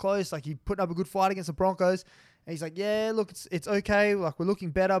 man, this is close. Like, he putting up a good fight against the Broncos. And he's like, yeah, look, it's okay. Like, we're looking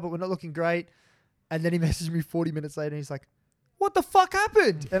better, but we're not looking great. And then he messaged me 40 minutes later and he's like, what the fuck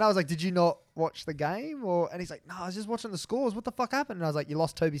happened? And I was like, did you not watch the game? And he's like, no, I was just watching the scores. What the fuck happened? And I was like, you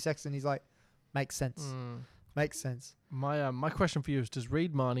lost Toby Sexton. He's like, makes sense. Makes sense. My question for you is, does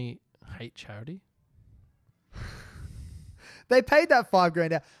Reed Marnie hate charity? They paid that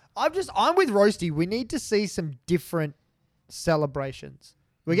 $5,000 out. I'm with Roasty. We need to see some different celebrations.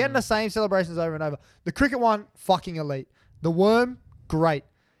 We're getting the same celebrations over and over. The cricket one, fucking elite. The worm, great.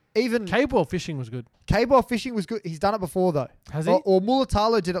 Even K-ball fishing was good. K-ball fishing was good. He's done it before though. Has he? Or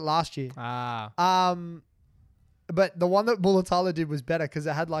Mulatalo did it last year. But the one that Mulatalo did was better because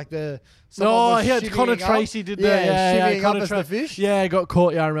it had like the. He had Connor Tracy did that. Yeah, shivvying up as the fish. Yeah, got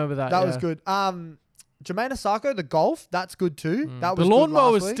caught. Yeah, I remember that. That was good. Jermaine Asako, the golf, that's good too. That was the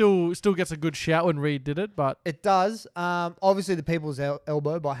lawnmower good still gets a good shout when Reed did it, but it does. Obviously, the People's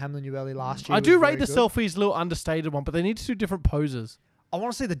Elbow by Hamlin Ueli last year. I do rate the selfies, little understated one, but they need to do different poses. I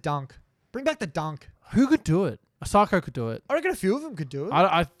want to see the dunk. Bring back the dunk. Who could do it? Asako could do it. I reckon a few of them could do it.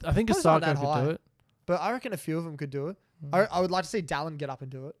 I think Asako could do it. But I reckon a few of them could do it. I would like to see Dallin get up and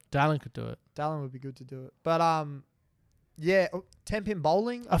do it. Dallin could do it. Dallin would be good to do it. But 10-pin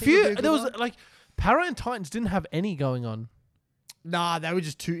bowling. There was like Para and Titans didn't have any going on. Nah, they were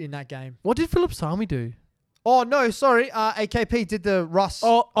just two in that game. What did Philip Sami do? Oh no, sorry. AKP did the Russ.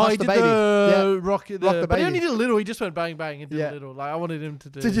 He did baby. the rock the baby. But he only did a little. He just went bang bang and did a little. Like I wanted him to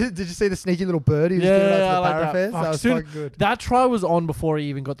do. Did you see the sneaky little bird he was giving out to the Para fans? That was fucking good. That try was on before he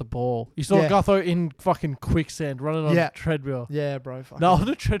even got the ball. You saw Gutho in fucking quicksand running on the treadmill. Yeah, bro. No,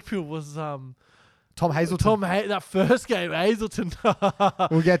 the treadmill was Tom Hazelton. That first game, Hazelton.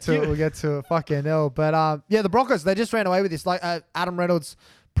 We'll get to it. Fucking hell. But the Broncos, they just ran away with this. Like Adam Reynolds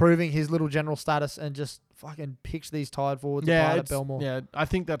proving his little general status and just fucking pitch these tired forwards apart at Belmore. Yeah, I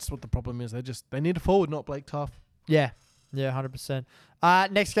think that's what the problem is. They need a forward, not Blake Tough. Yeah, 100%.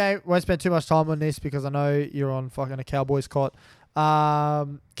 Next game, won't spend too much time on this because I know you're on fucking a Cowboys-cott.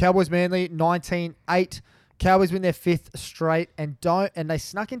 Cowboys Manly 19-8. Cowboys win their 5th straight and they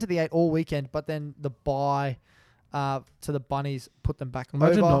snuck into the 8 all weekend, but then the bye to the Bunnies put them back over.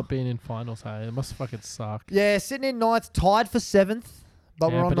 Imagine not being in finals, hey? It must fucking suck. Yeah, sitting in 9th, tied for 7th,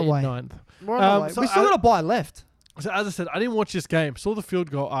 but we're on the way. 9th. We're on the way. We still got a bye left. So as I said, I didn't watch this game. Saw the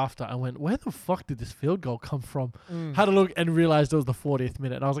field goal after. I went, where the fuck did this field goal come from? Had a look and realized it was the 40th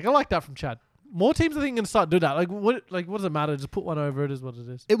minute. And I was like, I like that from Chad. More teams, I think, can start doing that. What does it matter? Just put one over. It is what it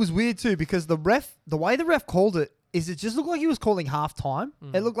is. It was weird too because the way the ref called it is it just looked like he was calling halftime.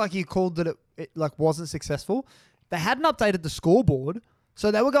 It looked like he called that it wasn't successful. They hadn't updated the scoreboard,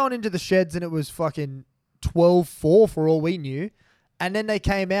 so they were going into the sheds and it was fucking 12-4 for all we knew. And then they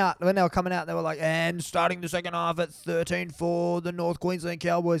came out, when they were coming out, they were like, and starting the second half at 13-4, the North Queensland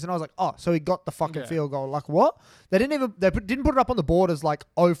Cowboys. And I was like, oh, so he got the fucking field goal. Like, what? They didn't put it up on the board as like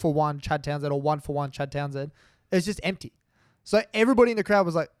 0-for-1 Chad Townsend or 1-for-1 Chad Townsend. It was just empty. So everybody in the crowd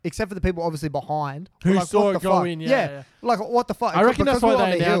was like, except for the people obviously behind. Who like, saw it go in, yeah. Like, what the fuck? I reckon that's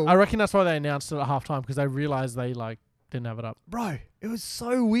why they announced it at halftime because they realized they didn't have it up. Bro, it was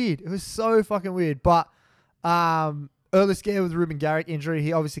so weird. It was so fucking weird. But, early scare with Ruben Garrick injury.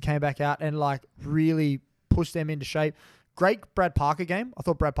 He obviously came back out and like really pushed them into shape. Great Brad Parker game. I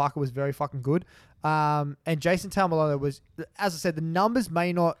thought Brad Parker was very fucking good. And Jason Taumalolo was, as I said, the numbers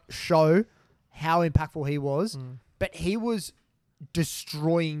may not show how impactful he was, but he was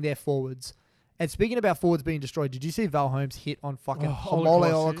destroying their forwards. And speaking about forwards being destroyed, did you see Val Holmes hit on fucking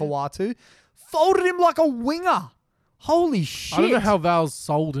Homole Olakawatu? Folded him like a winger. Holy shit. I don't know how Val's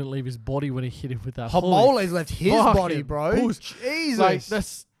soul didn't leave his body when he hit him with that. Homole's left his body, bro. Boost.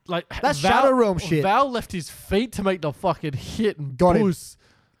 Jesus. That's Shadow Realm shit. Val left his feet to make the fucking hit and got boost.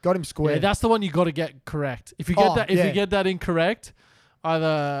 Got him square. Yeah, that's the one you got to get correct. If you get you get that incorrect,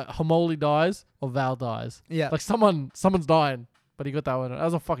 either Homoli dies or Val dies. Yeah. Like someone's dying, but he got that one.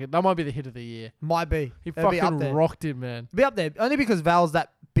 That might be the hit of the year. Might be. He It'll be up fucking there. rocked him, man. Be up there only because Val's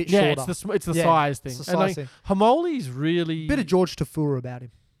that bit shorter. It's the size thing. It's the And size like thing. Homoli's really Bit of George Tafura about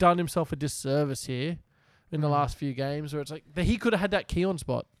him. done himself a disservice here in the last few games, where it's like he could have had that Keon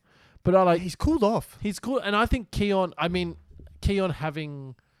spot, but He's cooled off. he's cool, and I think Keon having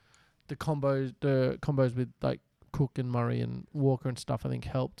the combos with like Cook and Murray and Walker and stuff, I think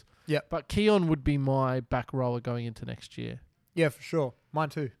helped. Yeah. But Keon would be my back rower going into next year. Yeah, for sure. Mine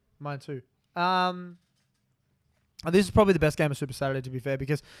too. This is probably the best game of Super Saturday, to be fair,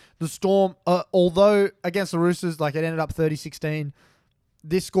 because the Storm, although against the Roosters, like it ended up 30-16,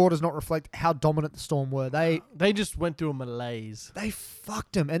 this score does not reflect how dominant the Storm were. They just went through a malaise. They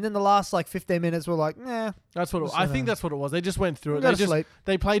fucked them, and then the last like 15 minutes were like, nah. That's what I think. That's what it was. They just went through it.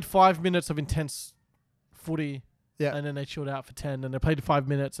 They played 5 minutes of intense footy. Yeah. And then they chilled out for 10, and they played 5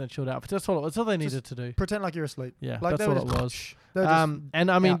 minutes and chilled out. That's all they needed to do. Pretend like you're asleep. Yeah, like that's what it was. And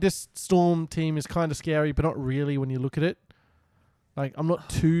I mean, this Storm team is kind of scary, but not really when you look at it. Like, I'm not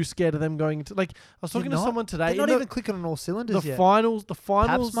too scared of them going into... Like, I was talking to someone today... They're not even clicking on all cylinders yet. The finals...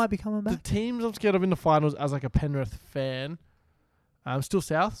 Paps might be coming back. The teams I'm scared of in the finals as like a Penrith fan... still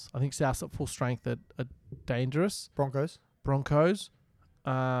Souths. I think Souths at full strength are dangerous. Broncos.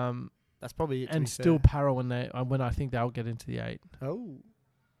 That's probably it, and still Para when I think they'll get into the 8. Oh,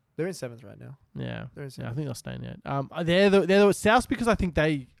 they're in 7th right now. Yeah, they're in 7th. I think they'll stay in the 8. They're the Souths because I think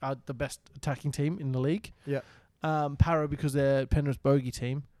they are the best attacking team in the league. Yeah. Para because they're Penrith bogey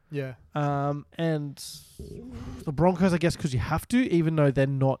team. Yeah. And the Broncos, I guess, because you have to, even though they're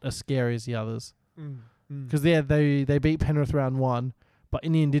not as scary as the others. Because they beat Penrith round 1, but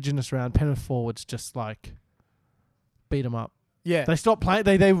in the Indigenous round, Penrith forwards just like beat them up. Yeah. They stopped playing.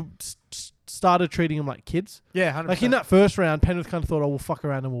 They started treating them like kids. Yeah, 100%. Like in that first round, Penrith kind of thought, we'll fuck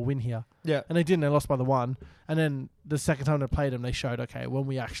around and we'll win here. Yeah. And they didn't. They lost by the 1. And then the second time they played them, they showed, okay, when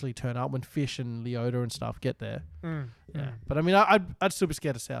we actually turn up, when Fish and Leota and stuff get there. Yeah. But I mean, I'd still be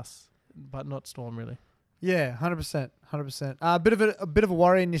scared of South, but not Storm really. Yeah, 100%. A bit of a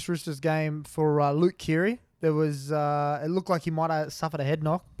worry in this Roosters game for Luke Keary. There was it looked like he might have suffered a head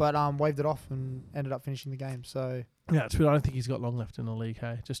knock, but waved it off and ended up finishing the game. So yeah, it's weird. I don't think he's got long left in the league.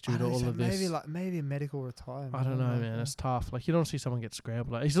 Hey, just due to all of this. Maybe a medical retirement. I don't know, man. It's tough. Like you don't see someone get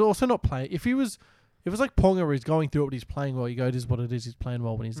scrambled. Like, he's also not playing. If it was like Ponga, where he's going through it, but he's playing well. You go, it is what it is. He's playing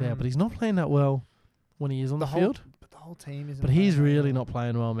well when he's there, but he's not playing that well when he is on the field. But the whole team isn't. But he's really not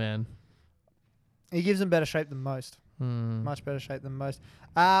playing well, man. He gives them better shape than most. Much better shape than most.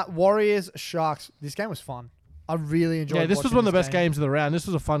 Warriors Sharks. This game was fun. I really enjoyed. Yeah, this was one of the best games of the round. This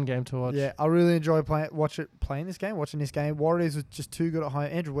was a fun game to watch. Yeah, I really enjoyed watching this game. Warriors was just too good at home.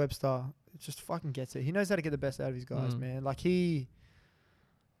 Andrew Webster just fucking gets it. He knows how to get the best out of his guys, man. Like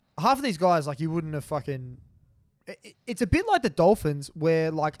half of these guys, like you wouldn't have fucking. It's a bit like the Dolphins, where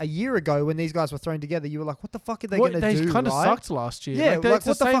like a year ago when these guys were thrown together, you were like, "What the fuck are they going to do?" They kind of sucked last year. Yeah, like what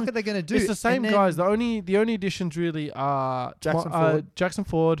the fuck are they going to do? It's the same guys. The only additions really are Jackson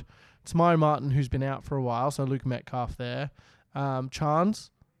Ford, Tamari Martin, who's been out for a while, so Luke Metcalf there,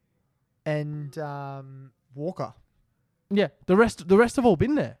 Chance, and Walker. Yeah, the rest have all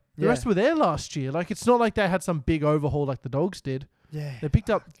been there. The rest were there last year. Like it's not like they had some big overhaul like the Dogs did. Yeah, they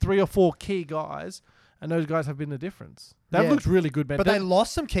picked up 3 or 4 key guys. And those guys have been the difference. They've looked really good, man. But they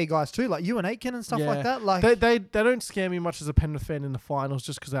lost some key guys too, like Ewan Aitken and stuff like that. Like they don't scare me much as a Penrith fan in the finals,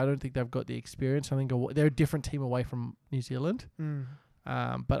 just because I don't think they've got the experience. I think they're a different team away from New Zealand.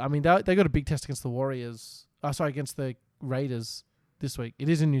 But I mean, they got a big test against the Warriors. Against the Raiders this week. It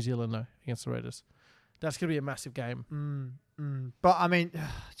is in New Zealand though, against the Raiders. That's gonna be a massive game. But I mean,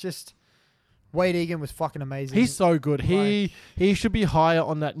 just. Wade Egan was fucking amazing. He's so good. He should be higher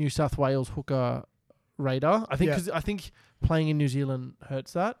on that New South Wales hooker radar. I think because I think playing in New Zealand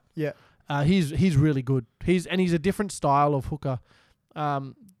hurts that. Yeah. He's really good. He's a different style of hooker.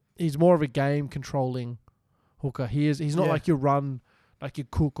 He's more of a game controlling hooker. He's not like your run, like your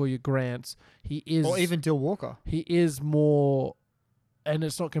Cook or your Grants. He is, or even Dill Walker. He is more, and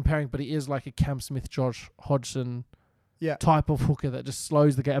it's not comparing, but he is like a Cam Smith, Josh Hodgson. Yeah. Type of hooker that just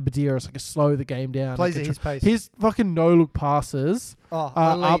slows the game. Abadira is like a slow the game down. Plays at his pace. His fucking no-look passes are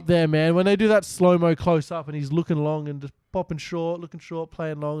up there, man. When they do that slow-mo close-up and he's looking long and just popping short, looking short,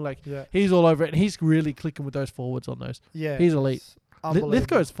 playing long, he's all over it. And he's really clicking with those forwards on those. Yeah. He's elite.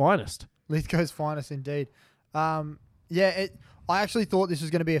 Lithgow's finest. Lithgow's finest indeed. I actually thought this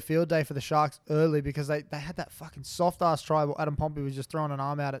was going to be a field day for the Sharks early because they had that fucking soft-ass try where Adam Pompey was just throwing an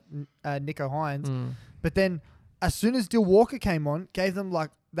arm out at Nico Hines. But then... as soon as Dill Walker came on, gave them like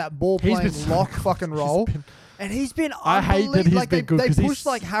that ball playing lock fucking role. And he's been I hate that he's been good. They pushed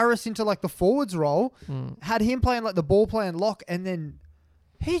like Harris into like the forwards role, had him playing like the ball playing lock, and then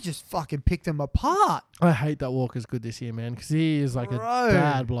he just fucking picked him apart. I hate that Walker's good this year, man, because he is like a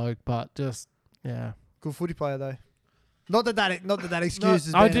bad bloke, but just good footy player though. Not that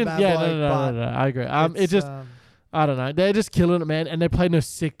excuses being a bad bloke. No, I agree. It just I don't know. They're just killing it, man, and they're playing those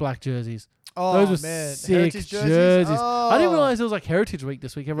sick black jerseys. Oh, those were man. sick Heritage jerseys. Oh. I didn't realize it was like Heritage Week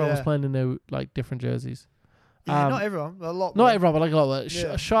this week. Everyone was playing in their like different jerseys. Yeah, not everyone. A lot. Not everyone, but like a lot.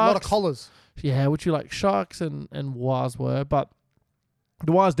 Sharks. A lot of collars. Yeah, which you like Sharks and Waz were, but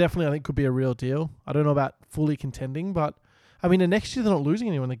the Waz definitely I think could be a real deal. I don't know about fully contending, but I mean, the next year they're not losing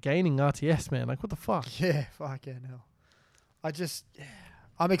anyone. They're gaining RTS, man. Like what the fuck? Yeah, fucking hell.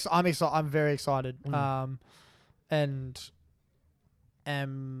 I'm excited. I'm very excited. And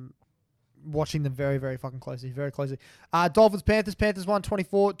am watching them very, very fucking closely. Very closely. Dolphins, Panthers. Panthers won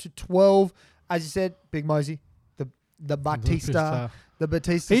 24-12. As you said, Big Mosey. The Batista. The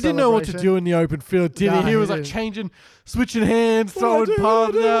Batista. He didn't know what to do in the open field, did he? He was like switching hands, throwing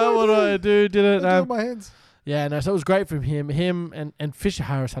palms out. What do I do? Did it? I do with my hands. Yeah, no, so it was great from him. Him and Fisher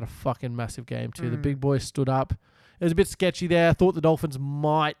Harris had a fucking massive game too. The big boys stood up. It was a bit sketchy there. I thought the Dolphins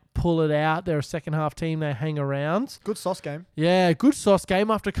might pull it out. They're a second half team. They hang around. Good sauce game. Yeah, good sauce game.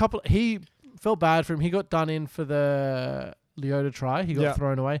 After a couple, he felt bad for him. He got done in for the Leota try. He got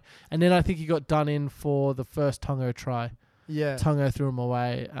thrown away. And then I think he got done in for the first Tungo try. Yeah. Tungo threw him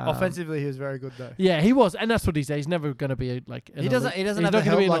away. Offensively, he was very good though. Yeah, he was. And that's what he's He's never going to be He doesn't have the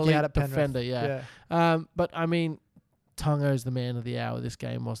help like he had at Penrith. Defender, yeah. But I mean, Tungo's the man of the hour this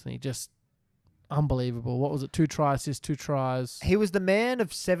game, wasn't he? Just unbelievable. What was it? 2 tries, 2 tries. He was the man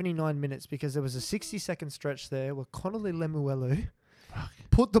of 79 minutes because there was a 60-second stretch there where Connolly Lemuelu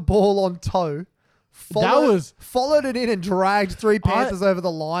put the ball on toe, followed it in and dragged 3 Panthers over the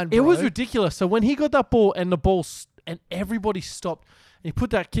line, bro. It was ridiculous. So when he got that ball and and everybody stopped and he put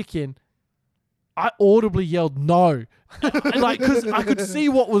that kick in, I audibly yelled no. Because I could see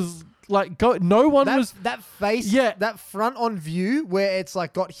what was like no one was that face, that front on view where it's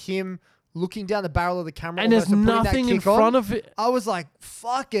like got him looking down the barrel of the camera and there's nothing in front of it. I was like,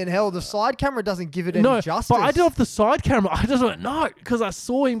 fucking hell, the side camera doesn't give it any justice. But I did off the side camera. I just went, no, because I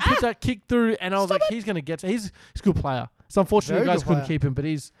saw him put that kick through and I was like, he's going to get to He's a good player. So unfortunately, the guys couldn't keep him, but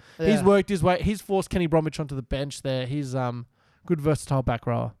he's worked his way. He's forced Kenny Bromwich onto the bench there. He's good versatile back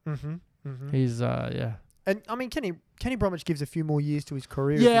rower. He's, And I mean, Kenny Bromwich gives a few more years to his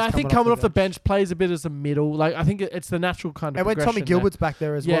career. Yeah, I think coming off the bench plays a bit as a middle. Like I think it's the natural kind of. And when Tommy Gilbert's back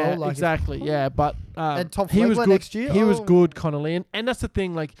there as well, like exactly. Yeah, but and Tom he was Flegler good next year. He was good, Connolly, and that's the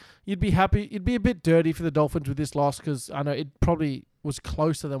thing. Like you'd be happy. It'd be a bit dirty for the Dolphins with this loss because I know it probably was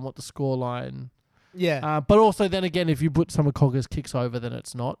closer than what the scoreline. Yeah. But also then again, if you put some of Cogger's kicks over, then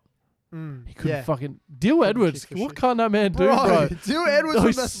it's not. He couldn't fucking... Dill Edwards, what can't that man do, bro? Dill Edwards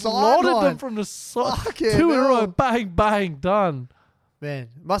from the sideline. Them from the side. 2 in a row, bang, bang, done. Man,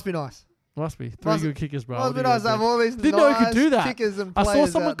 must be nice. Must be. 3 good kickers, bro. Must be nice to have all these Didn't know he could do that. kickers and I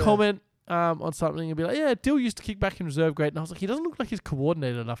players saw someone comment on something and be like, yeah, Dill used to kick back in reserve grade. And I was like, he doesn't look like he's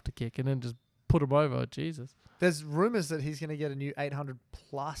coordinated enough to kick and then just put him over. Jesus. There's rumours that he's going to get a new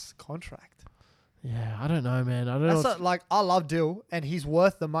 800-plus contract. Yeah, I don't know, man. I don't know. I love Dill, and he's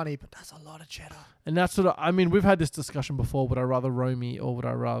worth the money, but that's a lot of cheddar. And that's sort of... I mean, we've had this discussion before. Would I rather Romy or would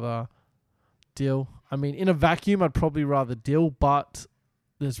I rather Dill? I mean, in a vacuum, I'd probably rather Dill, but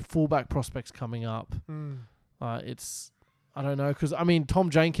there's fullback prospects coming up. It's... I don't know, because, I mean,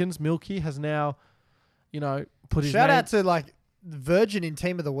 Tom Jenkins, Milky, has now, put his Shout out to, Virgin in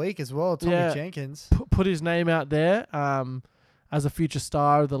Team of the Week as well, Tommy Jenkins. Put his name out there. As a future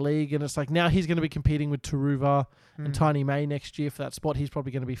star of the league. And it's like now he's going to be competing with Taruva and Tiny May next year for that spot. He's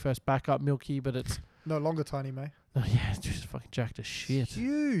probably going to be first backup Milky, but it's... No longer Tiny May. Oh, yeah, it's just fucking jacked as shit. It's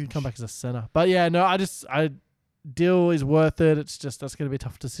huge. Come back as a centre. But yeah, no, Dill is worth it. It's just, that's going to be a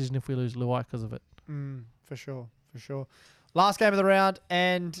tough decision if we lose Luai because of it. For sure. Last game of the round.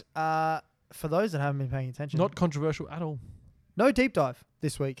 And for those that haven't been paying attention... Not controversial at all. No deep dive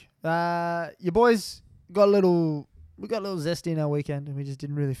this week. Your boys got a little... We got a little zesty in our weekend, and we just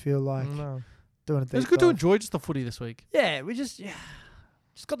didn't really feel like doing a deep dive. It was good to enjoy just the footy this week. Yeah, we just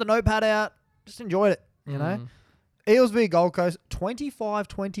got the notepad out, just enjoyed it, you know. Eels v Gold Coast,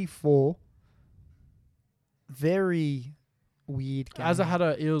 25-24. Very weird game. As I had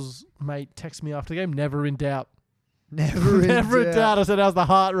a Eels mate text me after the game, never in doubt. Never in doubt. I said, how's the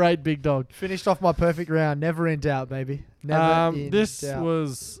heart rate, big dog? Finished off my perfect round. Never in doubt, baby. Never in doubt. This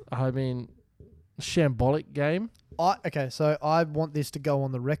was, shambolic game. So I want this to go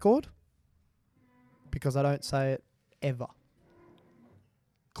on the record because I don't say it ever.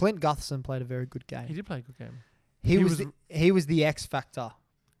 Clint Gutherson played a very good game. He did play a good game. He was the X factor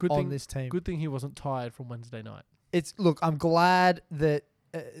on this team. Good thing he wasn't tired from Wednesday night. I'm glad that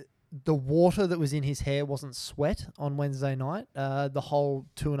the water that was in his hair wasn't sweat on Wednesday night. The whole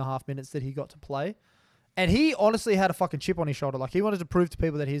 2.5 minutes that he got to play. And he honestly had a fucking chip on his shoulder. Like, he wanted to prove to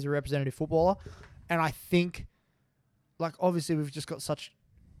people that he's a representative footballer. And I think, like, obviously we've just got such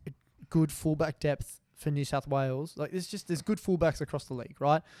good fullback depth for New South Wales. Like, there's good fullbacks across the league,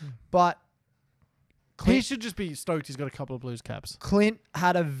 right? But he should just be stoked he's got a couple of Blues caps. Clint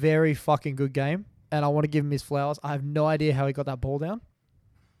had a very fucking good game, and I want to give him his flowers. I have no idea how he got that ball down.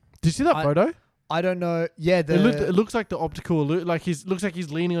 Did you see that photo? I don't know. Yeah, it looks like the optical. Like looks like he's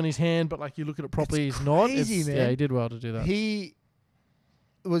leaning on his hand, but like you look at it properly, he's not. Crazy, man. Yeah, he did well to do that. He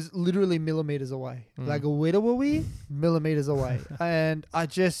was literally millimeters away, like a widowy millimeters away, and I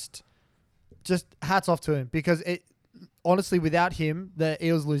just hats off to him, because honestly, without him, the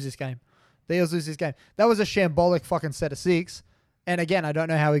Eels lose this game. That was a shambolic fucking set of 6. And again, I don't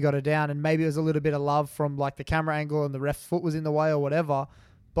know how he got it down, and maybe it was a little bit of love from like the camera angle and the ref's foot was in the way or whatever,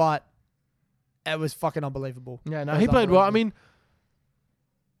 but it was fucking unbelievable. Yeah, no, he played well. I mean,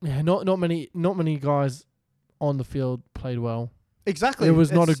 yeah, not many guys on the field played well. Exactly. It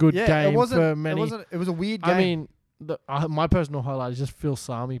was not a good game for many. It was a weird game. I mean, my personal highlight is just Phil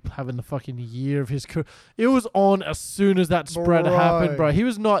Sami having the fucking year of his career. It was on as soon as that spread happened, bro. He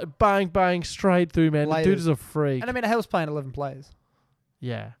was not bang straight through, man. The dude is a freak. And I mean, Hell's playing 11 players.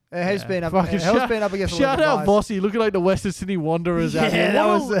 Yeah. Hell's been up against 11 guys. Shout out Bossy, looking like the Western Sydney Wanderers out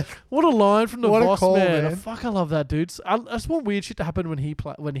here. What a line from the boss, call, man. Fuck, I love that dude. I just want weird shit to happen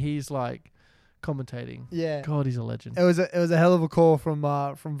when he's like commentating. Yeah. God, he's a legend. It was a hell of a call from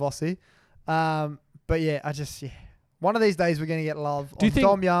Bossy. But yeah, one of these days we're gonna get love. Do you think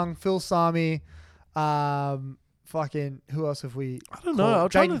Dom Young, Phil Sami, fucking who else have we? I don't know.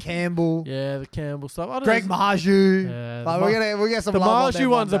 Jaden Campbell. Yeah, the Campbell stuff. Greg Marju. Yeah, like we'll get some. The love Marju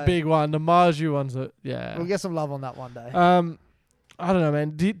one's a big one. The Marju one's We'll get some love on that one day. I don't know,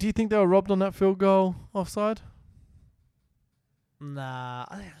 man. Do you think they were robbed on that field goal offside? Nah,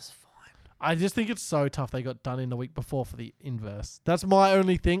 I think it was fine. I just think it's so tough they got done in the week before for the inverse. That's my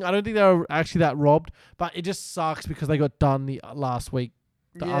only thing. I don't think they were actually that robbed, but it just sucks because they got done the last week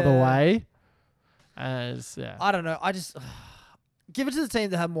the other way. I don't know. I just give it to the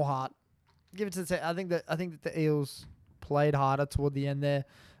team that had more heart. Give it to the team. I think that the Eels played harder toward the end there.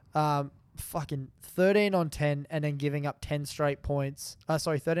 Fucking 13 on 10 and then giving up 10 straight points.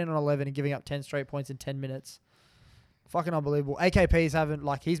 13 on 11 and giving up 10 straight points in 10 minutes. Fucking unbelievable.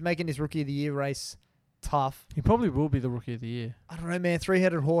 AKP's he's making his Rookie of the Year race tough. He probably will be the Rookie of the Year. I don't know, man.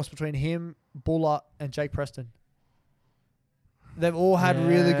 3-headed horse between him, Buller, and Jake Preston. They've all had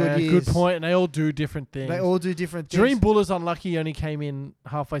really good years. Good point, and they all do different things. Dream Buller's unlucky. He only came in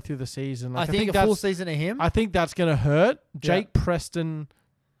halfway through the season. I think a full season of him. I think that's going to hurt. Jake Preston.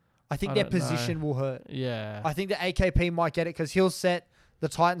 I think their position will hurt. Yeah. I think the AKP might get it because he'll set the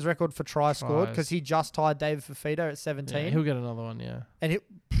Titans record for tries scored because he just tied David Fafita at 17. Yeah, he'll get another one, yeah. And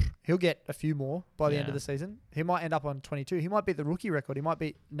he'll get a few more by the end of the season. He might end up on 22. He might beat the rookie record. He might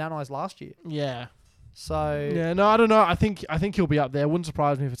beat Nanai's last year. Yeah. So yeah, no, I don't know. I think he'll be up there. Wouldn't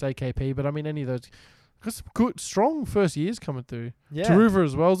surprise me if it's AKP, but I mean any of those, because good, strong first years coming through. Yeah, Taruva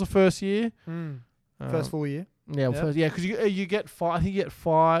as well as the first year, first full year. Yeah, because you get 5. I think you get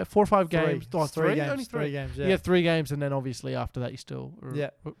 4 or 5 games. Three games. Only 3 games. Yeah. You get 3 games, and then obviously after that you still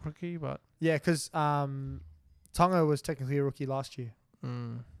rookie. But yeah, because Tonga was technically a rookie last year.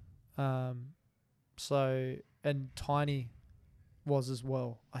 So and Tiny was as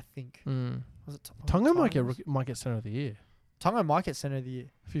well. I think. Was it Tonga might get Centre of the Year. Tonga might get Centre of the Year.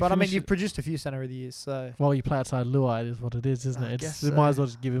 But I mean, you've produced a few Centre of the Years, so... Well, you play outside Luai, is what it is, isn't it? You might as well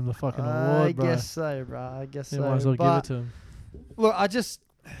just give him the fucking award, bro. I guess so, bro. I guess so. You might as well give it to him. Look, I don't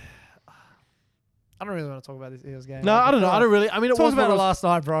really want to talk about this Eels game. No, I don't know. I don't really... I mean, it was about it last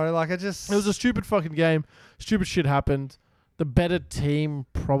night, bro. It was a stupid fucking game. Stupid shit happened. The better team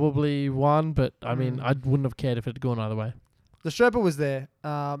probably won, but, I mean, I wouldn't have cared if it had gone either way. The Sherpa was there.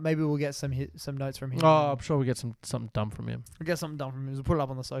 Maybe we'll get some notes from him. Oh, I'm sure we'll get something done from him. We'll put it up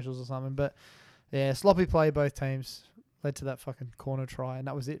on the socials or something. But yeah, sloppy play both teams led to that fucking corner try, and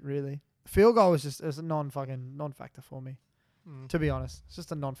that was it really. Field goal was just a non-factor for me. To be honest, it's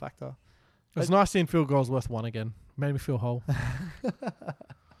just a non-factor. It's nice seeing field goals worth 1 again. Made me feel whole.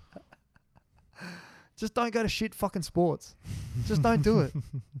 Just don't go to shit fucking sports. Just don't do it.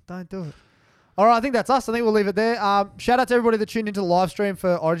 Don't do it. All right, I think that's us. I think we'll leave it there. Shout out to everybody that tuned into the live stream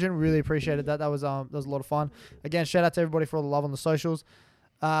for Origin. Really appreciated that. That was a lot of fun. Again, shout out to everybody for all the love on the socials.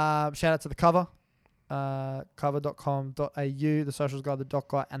 Shout out to the cover. cover.com.au, the socials guy, the doc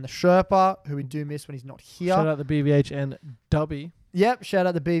guy, and the Sherpa, who we do miss when he's not here. Shout out the BVH and Dubby. Yep, shout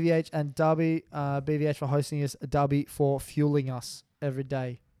out the BVH and Dubby. BVH for hosting us, Dubby for fueling us every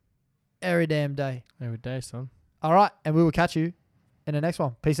day. Every damn day. Every day, son. All right, and we will catch you in the next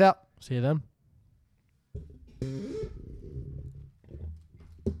one. Peace out. See you then.